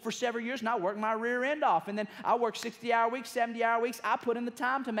school for several years and I worked my rear end off, and then I work 60-hour weeks, 70-hour weeks. I put in the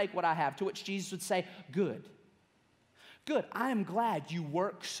time to make what I have. To which Jesus would say, good, I am glad you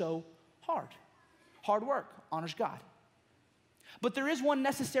work so hard. Hard work honors God. But there is one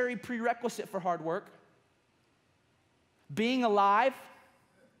necessary prerequisite for hard work: being alive.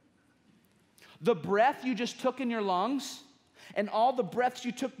 The breath you just took in your lungs, and all the breaths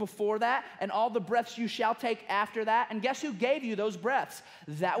you took before that, and all the breaths you shall take after that. And guess who gave you those breaths?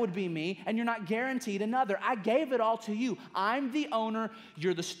 That would be me, and you're not guaranteed another. I gave it all to you. I'm the owner,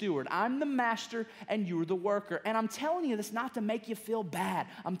 you're the steward. I'm the master, and you're the worker. And I'm telling you this not to make you feel bad.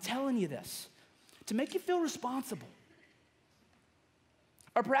 I'm telling you this to make you feel responsible.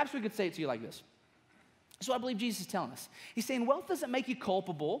 Or perhaps we could say it to you like this. So I believe Jesus is telling us. He's saying wealth doesn't make you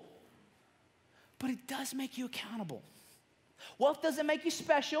culpable, but it does make you accountable. Wealth doesn't make you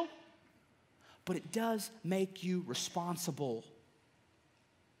special, but it does make you responsible.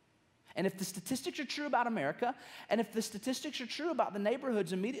 And if the statistics are true about America, and if the statistics are true about the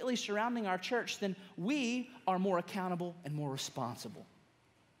neighborhoods immediately surrounding our church, then we are more accountable and more responsible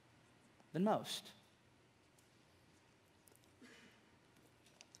than most.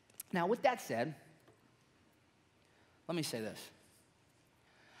 Now, with that said, let me say this.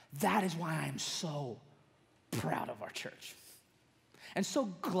 That is why I am so proud of our church and so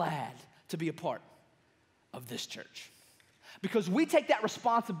glad to be a part of this church, because we take that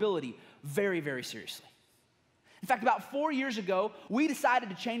responsibility very, very seriously. In fact, about 4 years ago, we decided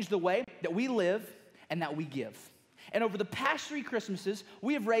to change the way that we live and that we give. And over the past 3 Christmases,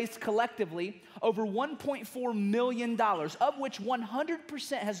 we have raised collectively over $1.4 million, of which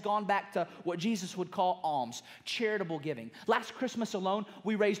 100% has gone back to what Jesus would call alms, charitable giving. Last Christmas alone,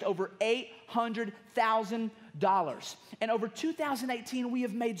 we raised over $800,000. And over 2018, we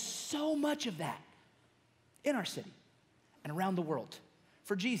have made so much of that in our city and around the world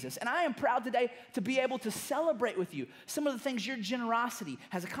for Jesus. And I am proud today to be able to celebrate with you some of the things your generosity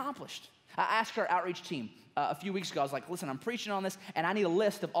has accomplished. I asked our outreach team a few weeks ago, I was like, listen, I'm preaching on this, and I need a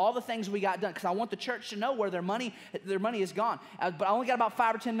list of all the things we got done, because I want the church to know where their money is gone. But I only got about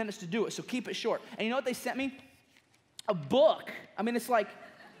 5 or 10 minutes to do it, so keep it short. And you know what they sent me? A book. I mean, it's like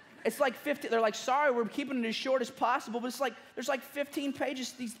 50. They're like, sorry, we're keeping it as short as possible, but it's like, there's like 15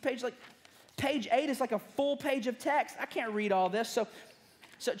 pages. These pages, like page 8 is like a full page of text. I can't read all this, so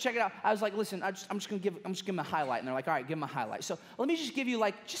check it out. I was like, listen, I'm just gonna give them a highlight. And they're like, all right, give them a highlight. So let me just give you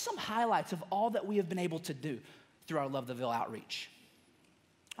just some highlights of all that we have been able to do through our Love the Ville outreach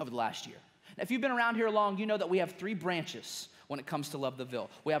over the last year. Now, if you've been around here long, you know that we have 3 branches when it comes to Love the Ville.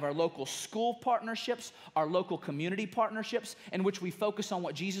 We have our local school partnerships, our local community partnerships, in which we focus on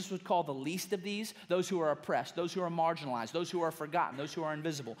what Jesus would call the least of these, those who are oppressed, those who are marginalized, those who are forgotten, those who are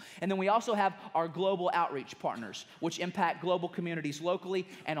invisible. And then we also have our global outreach partners, which impact global communities locally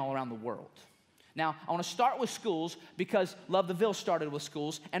and all around the world. Now, I want to start with schools because Love the Ville started with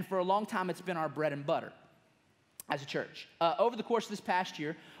schools, and for a long time it's been our bread and butter as a church. Over the course of this past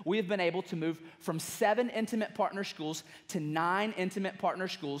year, we have been able to move from 7 intimate partner schools to 9 intimate partner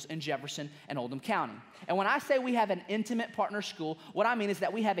schools in Jefferson and Oldham County. And when I say we have an intimate partner school, what I mean is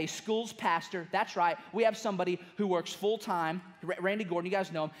that we have a school's pastor. That's right, we have somebody who works full-time, Randy Gordon, you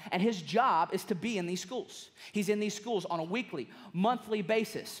guys know him, and his job is to be in these schools. He's in these schools on a weekly, monthly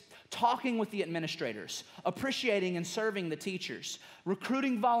basis, talking with the administrators, appreciating and serving the teachers,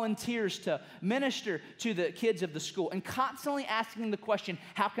 recruiting volunteers to minister to the kids of the school, and constantly asking the question,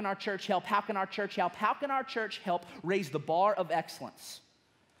 how can our church help? How can our church help? How can our church help raise the bar of excellence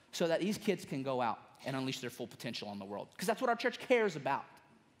so that these kids can go out and unleash their full potential on the world? Because that's what our church cares about.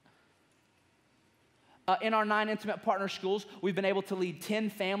 In our 9 intimate partner schools, we've been able to lead 10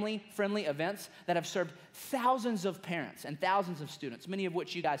 family-friendly events that have served thousands of parents and thousands of students, many of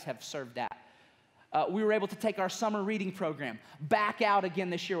which you guys have served at. We were able to take our summer reading program back out again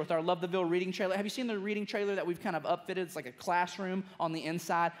this year with our Love the Ville reading trailer. Have you seen the reading trailer that we've kind of upfitted? It's like a classroom on the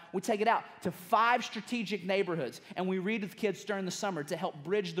inside. We take it out to 5 strategic neighborhoods, and we read with kids during the summer to help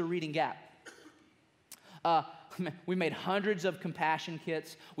bridge the reading gap. We made hundreds of compassion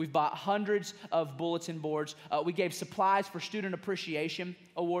kits. We've bought hundreds of bulletin boards. We gave supplies for student appreciation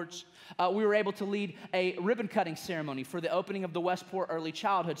awards. We were able to lead a ribbon cutting ceremony for the opening of the Westport Early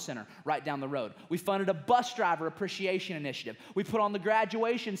Childhood Center right down the road. We funded a bus driver appreciation initiative. We put on the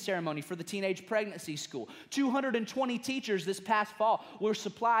graduation ceremony for the teenage pregnancy school. 220 teachers this past fall were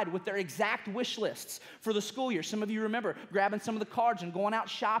supplied with their exact wish lists for the school year. Some of you remember grabbing some of the cards and going out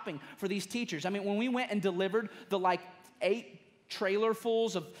shopping for these teachers. I mean, when we went and delivered the 8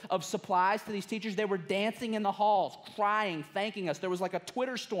 trailerfuls of supplies to these teachers, they were dancing in the halls, crying, thanking us. There was like a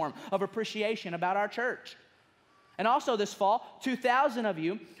Twitter storm of appreciation about our church. And also this fall, 2,000 of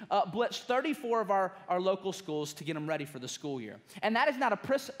you blitzed 34 of our local schools to get them ready for the school year. And that is not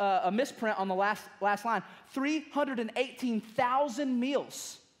a misprint on the last line. 318,000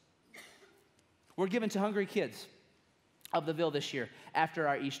 meals were given to hungry kids of the Ville this year after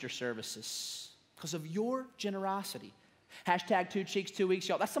our Easter services because of your generosity. Hashtag 2 cheeks, 2 weeks,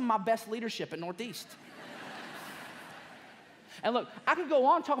 y'all. That's some of my best leadership at Northeast. And look, I could go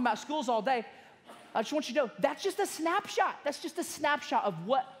on talking about schools all day. I just want you to know, that's just a snapshot. That's just a snapshot of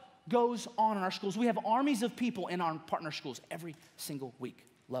what goes on in our schools. We have armies of people in our partner schools every single week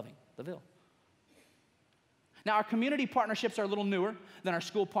loving the Ville. Now, our community partnerships are a little newer than our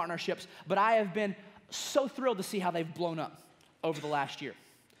school partnerships, but I have been so thrilled to see how they've blown up over the last year.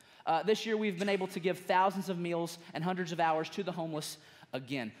 This year, we've been able to give thousands of meals and hundreds of hours to the homeless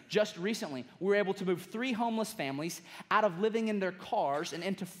again. Just recently, we were able to move 3 homeless families out of living in their cars and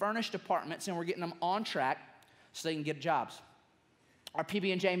into furnished apartments, and we're getting them on track so they can get jobs. Our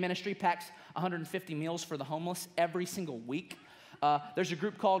PB&J ministry packs 150 meals for the homeless every single week. There's a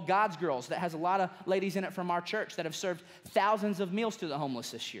group called God's Girls that has a lot of ladies in it from our church that have served thousands of meals to the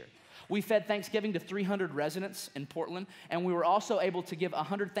homeless this year. We fed Thanksgiving to 300 residents in Portland, and we were also able to give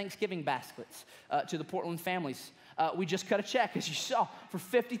 100 Thanksgiving baskets to the Portland families. We just cut a check, as you saw, for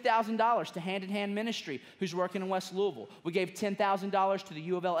 $50,000 to Hand in Hand Ministry, who's working in West Louisville. We gave $10,000 to the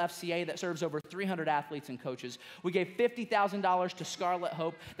U of L FCA that serves over 300 athletes and coaches. We gave $50,000 to Scarlet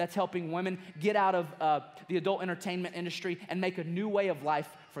Hope that's helping women get out of the adult entertainment industry and make a new way of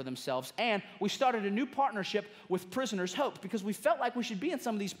life for themselves. And we started a new partnership with Prisoners' Hope because we felt like we should be in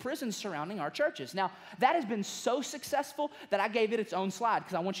some of these prisons surrounding our churches. Now, that has been so successful that I gave it its own slide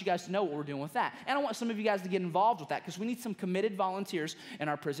because I want you guys to know what we're doing with that. And I want some of you guys to get involved with that because we need some committed volunteers in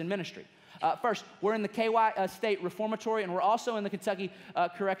our prison ministry. First, we're in the KY State Reformatory, and we're also in the Kentucky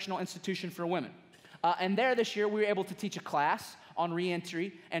Correctional Institution for Women. And there this year, we were able to teach a class on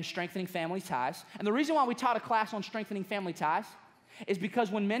reentry and strengthening family ties. And the reason why we taught a class on strengthening family ties is because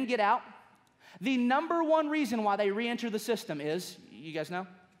when men get out, the number one reason why they re-enter the system is, you guys know?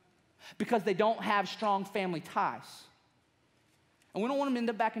 Because they don't have strong family ties. And we don't want them to end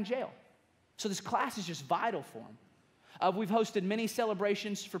up back in jail. So this class is just vital for them. We've hosted many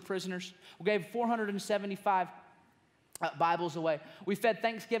celebrations for prisoners. We gave 475 Bibles away. We fed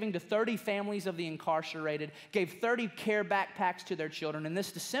Thanksgiving to 30 families of the incarcerated, gave 30 care backpacks to their children, and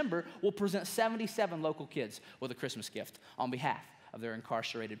this December, we'll present 77 local kids with a Christmas gift on behalf of their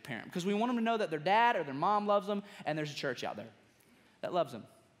incarcerated parent, because we want them to know that their dad or their mom loves them, and there's a church out there that loves them.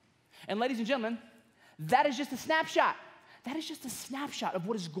 And ladies and gentlemen, that is just a snapshot. that is just a snapshot of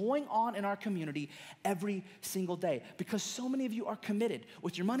what is going on in our community every single day, because so many of you are committed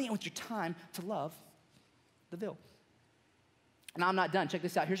with your money and with your time to love the Ville. And I'm not done. Check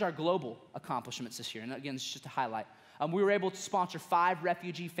this out. Here's our global accomplishments this year. And again, it's just a highlight. We were able to sponsor 5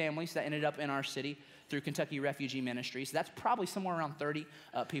 refugee families that ended up in our city through Kentucky Refugee Ministries. That's probably somewhere around 30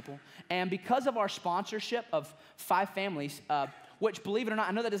 people. And because of our sponsorship of 5 families, which, believe it or not,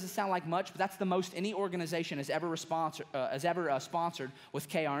 I know that doesn't sound like much, but that's the most any organization has ever sponsored with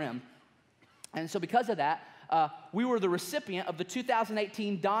KRM. And so because of that, we were the recipient of the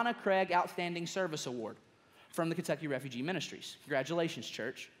 2018 Donna Craig Outstanding Service Award from the Kentucky Refugee Ministries. Congratulations,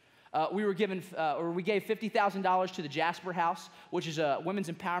 church. We gave $50,000 to the Jasper House, which is a women's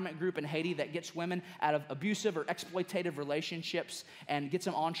empowerment group in Haiti that gets women out of abusive or exploitative relationships and gets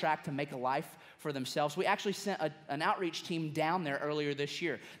them on track to make a life for themselves. We actually sent an outreach team down there earlier this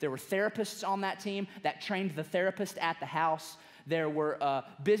year. There were therapists on that team that trained the therapist at the house. There were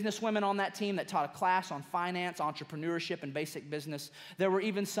business women on that team that taught a class on finance, entrepreneurship, and basic business. There were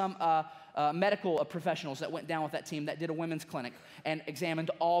even some medical professionals that went down with that team that did a women's clinic and examined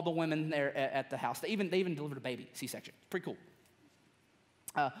all the women there at the house. They even delivered a baby, C-section. Pretty cool.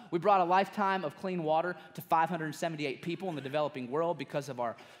 We brought a lifetime of clean water to 578 people in the developing world because of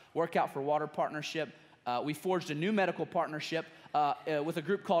our Workout for Water partnership. We forged a new medical partnership with a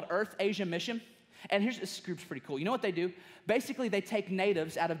group called Earth Asia Mission. And this group's pretty cool. You know what they do? Basically, they take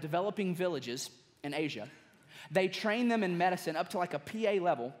natives out of developing villages in Asia. They train them in medicine up to like a PA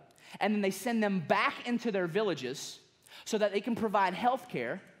level, and then they send them back into their villages so that they can provide health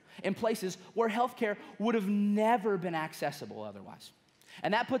care in places where health care would have never been accessible otherwise.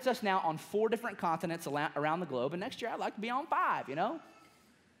 And that puts us now on 4 different continents around the globe, and next year I'd like to be on 5, you know?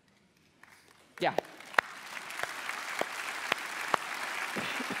 Yeah.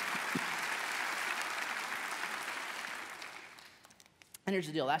 And here's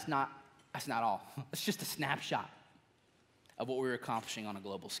the deal, that's not all. It's just a snapshot of what we were accomplishing on a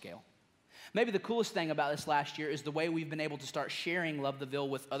global scale. Maybe the coolest thing about this last year is the way we've been able to start sharing Love the Ville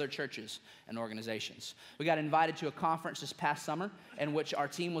with other churches and organizations. We got invited to a conference this past summer in which our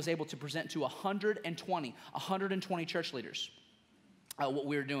team was able to present to 120 church leaders what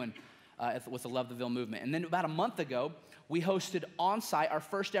we were doing with the Love the Ville movement. And then about a month ago, we hosted on-site our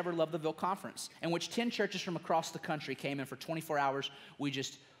first ever Love the Ville conference, in which 10 churches from across the country came in for 24 hours. We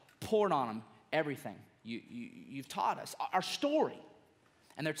just poured on them everything you've taught us, our story.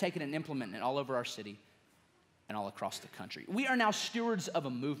 And they're taking it and implementing it all over our city and all across the country. We are now stewards of a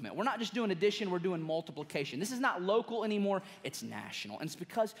movement. We're not just doing addition, we're doing multiplication. This is not local anymore, it's national. And it's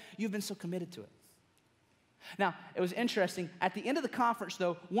because you've been so committed to it. Now, it was interesting. At the end of the conference,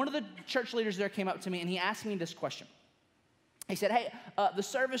 though, one of the church leaders there came up to me and he asked me this question. He said, hey, the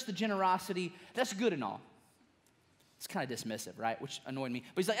service, the generosity, that's good and all. It's kind of dismissive, right? Which annoyed me.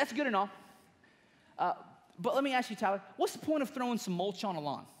 But he's like, that's good and all. But let me ask you, Tyler, what's the point of throwing some mulch on a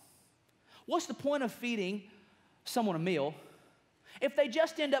lawn? What's the point of feeding someone a meal if they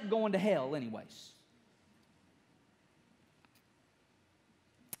just end up going to hell anyways?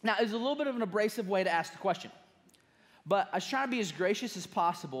 Now, it's a little bit of an abrasive way to ask the question, but I was trying to be as gracious as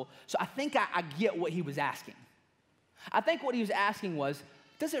possible, so I think I get what he was asking. I think what he was asking was,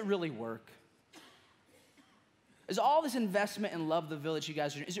 does it really work? Is all this investment in Love the Village you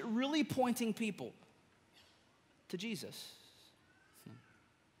guys are doing, is it really pointing people to Jesus?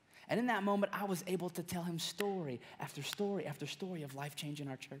 And in that moment, I was able to tell him story after story after story of life change in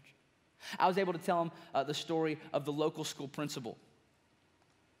our church. I was able to tell him the story of the local school principal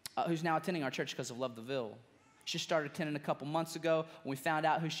who's now attending our church because of Love the Ville. She started attending a couple months ago. When we found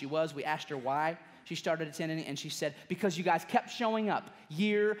out who she was, we asked her why she started attending, and she said, because you guys kept showing up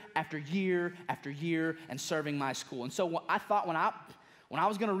year after year after year and serving my school. And so I thought when I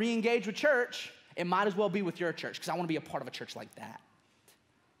was going to re-engage with church, it might as well be with your church because I want to be a part of a church like that.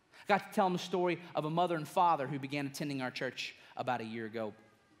 I got to tell them the story of a mother and father who began attending our church about a year ago.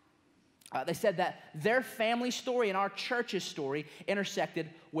 They said that their family story and our church's story intersected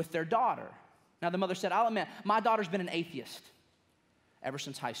with their daughter. Now, the mother said, I'll admit, my daughter's been an atheist ever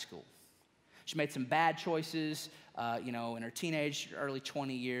since high school. She made some bad choices, in her teenage, early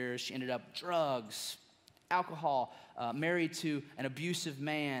 20 years. She ended up drugs, alcohol, married to an abusive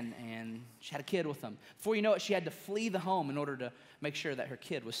man, and she had a kid with him. Before you know it, she had to flee the home in order to make sure that her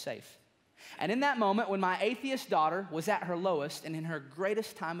kid was safe. And in that moment, when my atheist daughter was at her lowest and in her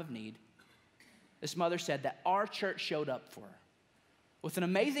greatest time of need, this mother said that our church showed up for her with an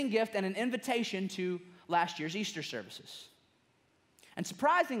amazing gift and an invitation to last year's Easter services. And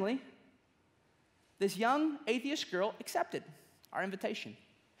surprisingly, this young atheist girl accepted our invitation.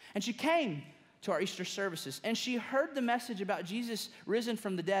 And she came to our Easter services, and she heard the message about Jesus risen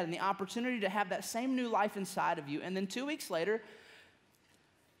from the dead and the opportunity to have that same new life inside of you. And then 2 weeks later,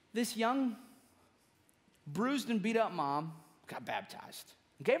 this young, bruised and beat up mom got baptized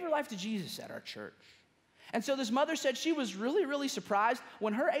and gave her life to Jesus at our church. And so this mother said she was really, really surprised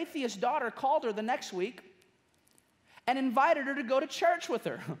when her atheist daughter called her the next week and invited her to go to church with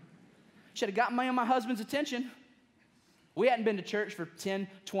her. She had gotten my husband's attention. We hadn't been to church for 10,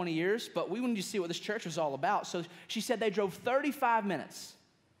 20 years, but we wanted to see what this church was all about. So she said they drove 35 minutes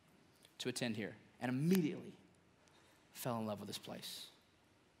to attend here and immediately fell in love with this place.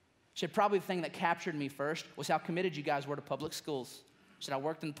 She said probably the thing that captured me first was how committed you guys were to public schools. She said I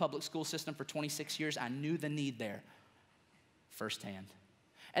worked in the public school system for 26 years. I knew the need there firsthand.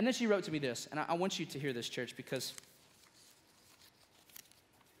 And then she wrote to me this, and I want you to hear this, church, because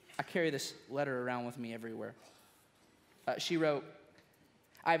I carry this letter around with me everywhere. She wrote,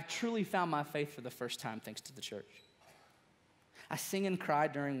 I've truly found my faith for the first time thanks to the church. I sing and cry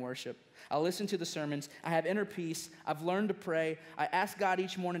during worship. I listen to the sermons. I have inner peace. I've learned to pray. I ask God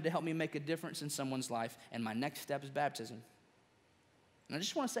each morning to help me make a difference in someone's life, and my next step is baptism. And I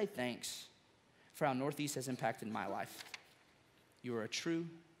just want to say thanks for how Northeast has impacted my life. You are a true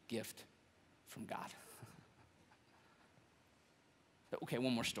gift from God. Okay,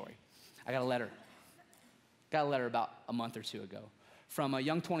 one more story. I got a letter. Got a letter about a month or two ago from a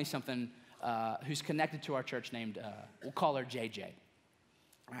young 20-something who's connected to our church named, we'll call her JJ.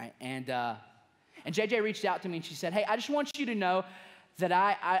 All right, and JJ reached out to me and she said, hey, I just want you to know that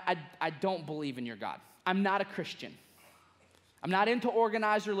I don't believe in your God. I'm not a Christian. I'm not into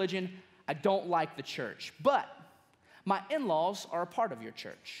organized religion. I don't like the church. But my in-laws are a part of your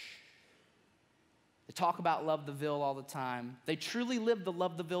church. They talk about Love the Ville all the time. They truly live the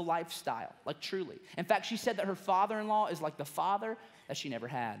Love the Ville lifestyle, like truly. In fact, she said that her father-in-law is like the father that she never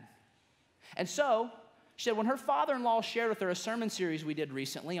had. And so, she said when her father-in-law shared with her a sermon series we did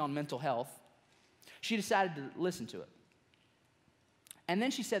recently on mental health, she decided to listen to it. And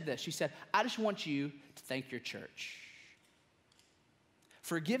then she said this. She said, I just want you to thank your church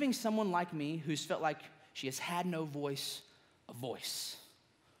for giving someone like me who's felt like she has had no voice, a voice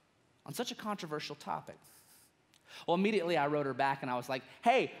on such a controversial topic. Well, immediately I wrote her back and I was like,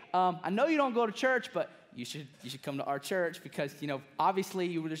 hey, I know you don't go to church, but you should come to our church because,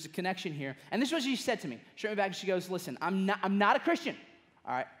 obviously there's a connection here. And this is what she said to me. She wrote me back and she goes, listen, I'm not a Christian,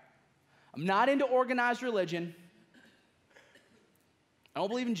 all right? I'm not into organized religion. I don't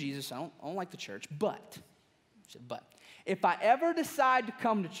believe in Jesus. I don't like the church, but, she said, but if I ever decide to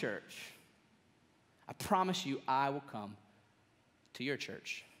come to church, I promise you I will come to your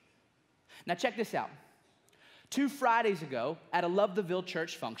church. Now check this out. 2 Fridays ago at a Love the Ville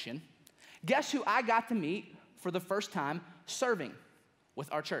church function, guess who I got to meet for the first time serving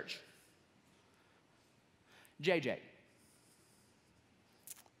with our church? JJ.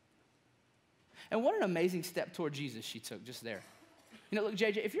 And what an amazing step toward Jesus she took just there. Look,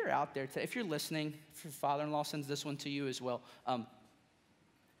 JJ, if you're out there today, if you're listening, if your father-in-law sends this one to you as well, I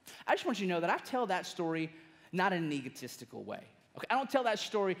just want you to know that I tell that story not in an egotistical way. Okay, I don't tell that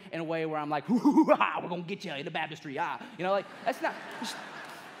story in a way where I'm like, we're gonna get you in the baptistry, that's not,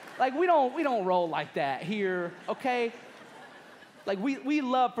 we don't roll like that here, okay? We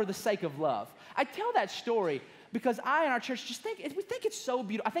love for the sake of love. I tell that story because I and our church we think it's so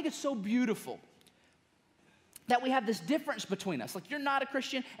beautiful. I think it's so beautiful that we have this difference between us. You're not a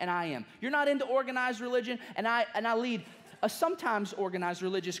Christian and I am. You're not into organized religion and I lead a sometimes organized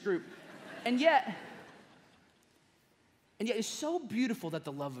religious group. And yet it's so beautiful that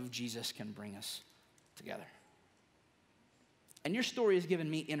the love of Jesus can bring us together. And your story has given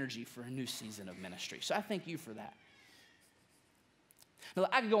me energy for a new season of ministry. So I thank you for that. Now,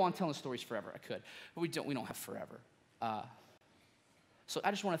 I could go on telling stories forever. I could. But we don't have forever. So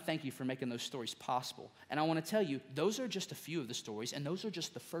I just want to thank you for making those stories possible. And I want to tell you, those are just a few of the stories, and those are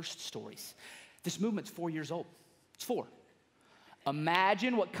just the first stories. This movement's 4 years old. It's 4.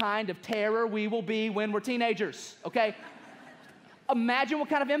 Imagine what kind of terror we will be when we're teenagers, okay? Imagine what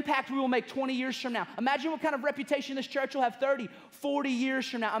kind of impact we will make 20 years from now. Imagine what kind of reputation this church will have 30, 40 years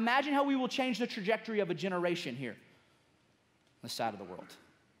from now. Imagine how we will change the trajectory of a generation here on this side of the world.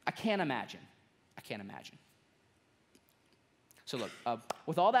 I can't imagine. So look,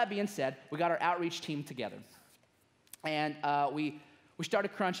 with all that being said, we got our outreach team together. And we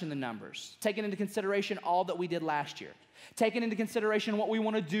started crunching the numbers, taking into consideration all that we did last year. Taking into consideration what we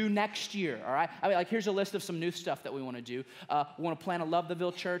want to do next year, all right? I mean, like, here's a list of some new stuff that we want to do. We want to plant a Love the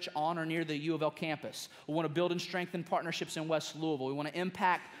Ville church on or near the U of L campus. We want to build and strengthen partnerships in West Louisville. We want to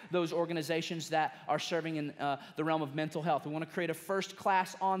impact those organizations that are serving in the realm of mental health. We want to create a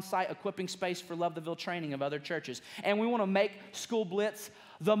first-class on-site equipping space for Love the Ville training of other churches. And we want to make School Blitz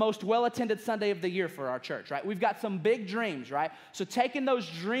the most well-attended Sunday of the year for our church, right? We've got some big dreams, right? So taking those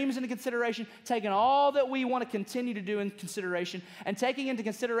dreams into consideration, taking all that we want to continue to do in consideration, and taking into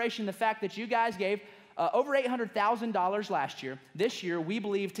consideration the fact that you guys gave over $800,000 last year. This year, we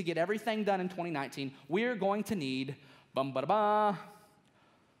believe to get everything done in 2019, we're going to need, $1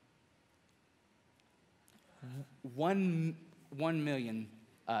 million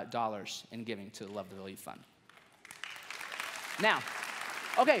in giving to the Love the Ville Fund. Now,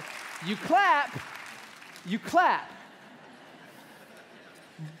 okay, you clap.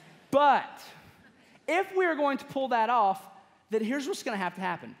 But if we're going to pull that off, then here's what's going to have to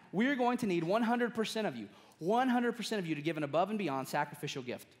happen. We're going to need 100% of you to give an above and beyond sacrificial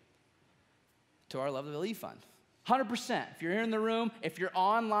gift to our Love the Ville Fund. 100%. If you're here in the room, if you're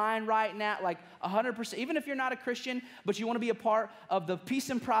online right now, like 100%, even if you're not a Christian, but you want to be a part of the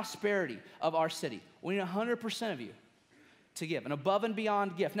peace and prosperity of our city, we need 100% of you to give, an above and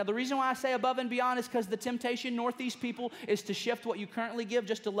beyond gift. Now, the reason why I say above and beyond is because the temptation, Northeast people, is to shift what you currently give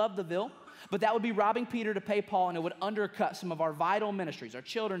just to Love the Ville, but that would be robbing Peter to pay Paul, and it would undercut some of our vital ministries, our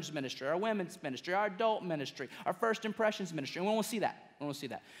children's ministry, our women's ministry, our adult ministry, our first impressions ministry, and we won't see that. We won't see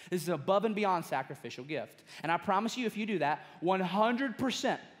that. This is an above and beyond sacrificial gift. And I promise you, if you do that,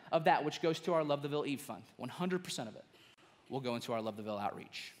 100% of that which goes to our Love the Ville Eve Fund, 100% of it will go into our Love the Ville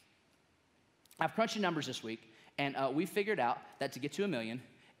outreach. I've crunched the numbers this week, and we figured out that to get to $1 million,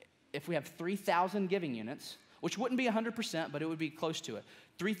 if we have 3,000 giving units, which wouldn't be 100%, but it would be close to it,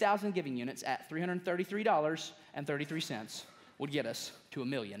 3,000 giving units at $333.33 would get us to $1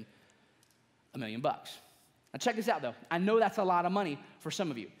 million bucks. Now check this out, though. I know that's a lot of money for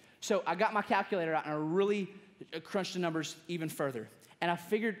some of you. So I got my calculator out, and I really crunched the numbers even further. And I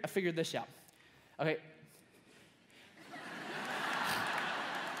figured this out. Okay.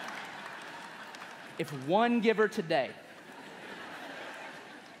 If one giver today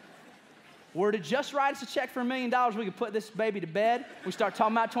were to just write us a check for $1 million, we could put this baby to bed. We start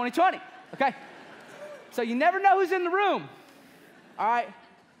talking about 2020, okay? So you never know who's in the room, all right?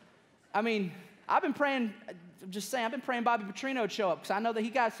 I mean, I've been praying Bobby Petrino would show up because I know that he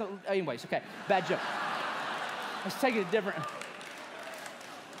got some, anyways, okay, bad joke. Let's take it a different,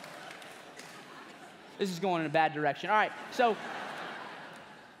 this is going in a bad direction. All right, so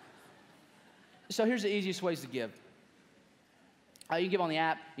here's the easiest ways to give. You can give on the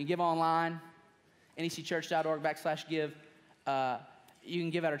app. You can give online, necchurch.org/give. You can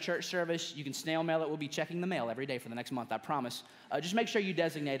give at our church service. You can snail mail it. We'll be checking the mail every day for the next month, I promise. Just make sure you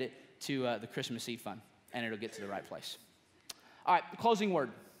designate it to the Christmas Eve Fund, and it'll get to the right place. All right, closing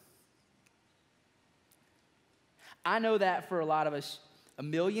word. I know that for a lot of us, $1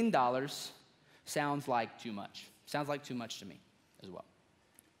 million sounds like too much. Sounds like too much to me as well.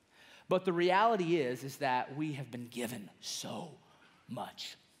 But the reality is that we have been given so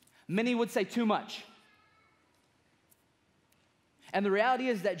much. Many would say too much. And the reality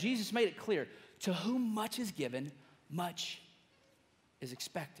is that Jesus made it clear, to whom much is given, much is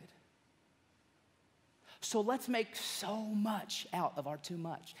expected. So let's make so much out of our too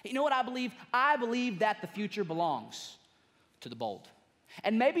much. You know what I believe? I believe that the future belongs to the bold.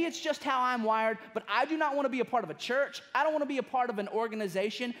 And maybe it's just how I'm wired, but I do not want to be a part of a church. I don't want to be a part of an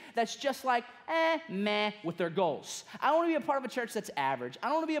organization that's just like, meh, with their goals. I don't want to be a part of a church that's average. I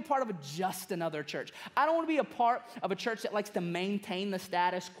don't want to be a part of just another church. I don't want to be a part of a church that likes to maintain the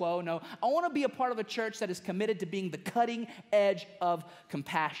status quo. No, I want to be a part of a church that is committed to being the cutting edge of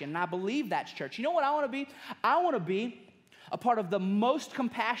compassion. And I believe that's church. You know what I want to be? I want to be a part of the most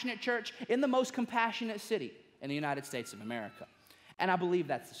compassionate church in the most compassionate city in the United States of America. And I believe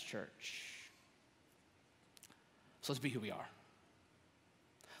that's this church. So let's be who we are.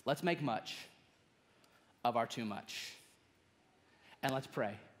 Let's make much of our too much. And let's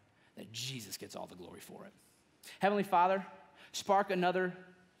pray that Jesus gets all the glory for it. Heavenly Father, spark another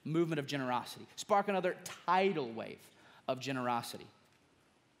movement of generosity. Spark another tidal wave of generosity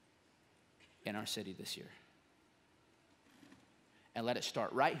in our city this year. And let it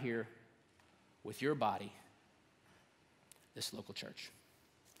start right here with your body, this local church,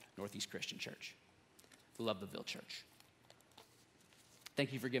 Northeast Christian Church, the Love the Ville Church.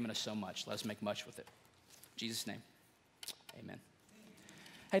 Thank you for giving us so much. Let us make much with it. In Jesus' name, amen.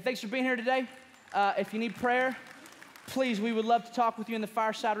 Hey, thanks for being here today. If you need prayer, please, we would love to talk with you in the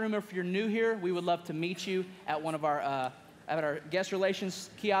fireside room, or if you're new here, we would love to meet you at one of our at our guest relations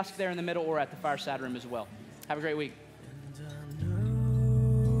kiosk there in the middle, or at the fireside room as well. Have a great week. And I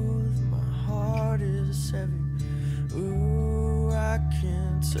know that my heart is heavy. Ooh, I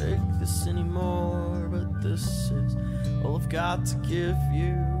can't take this anymore, but this is all I've got to give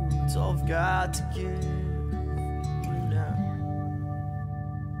you. It's all I've got to give you now.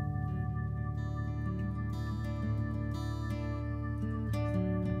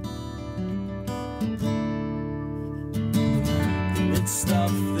 Amidst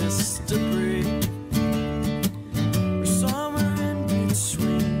of this debris,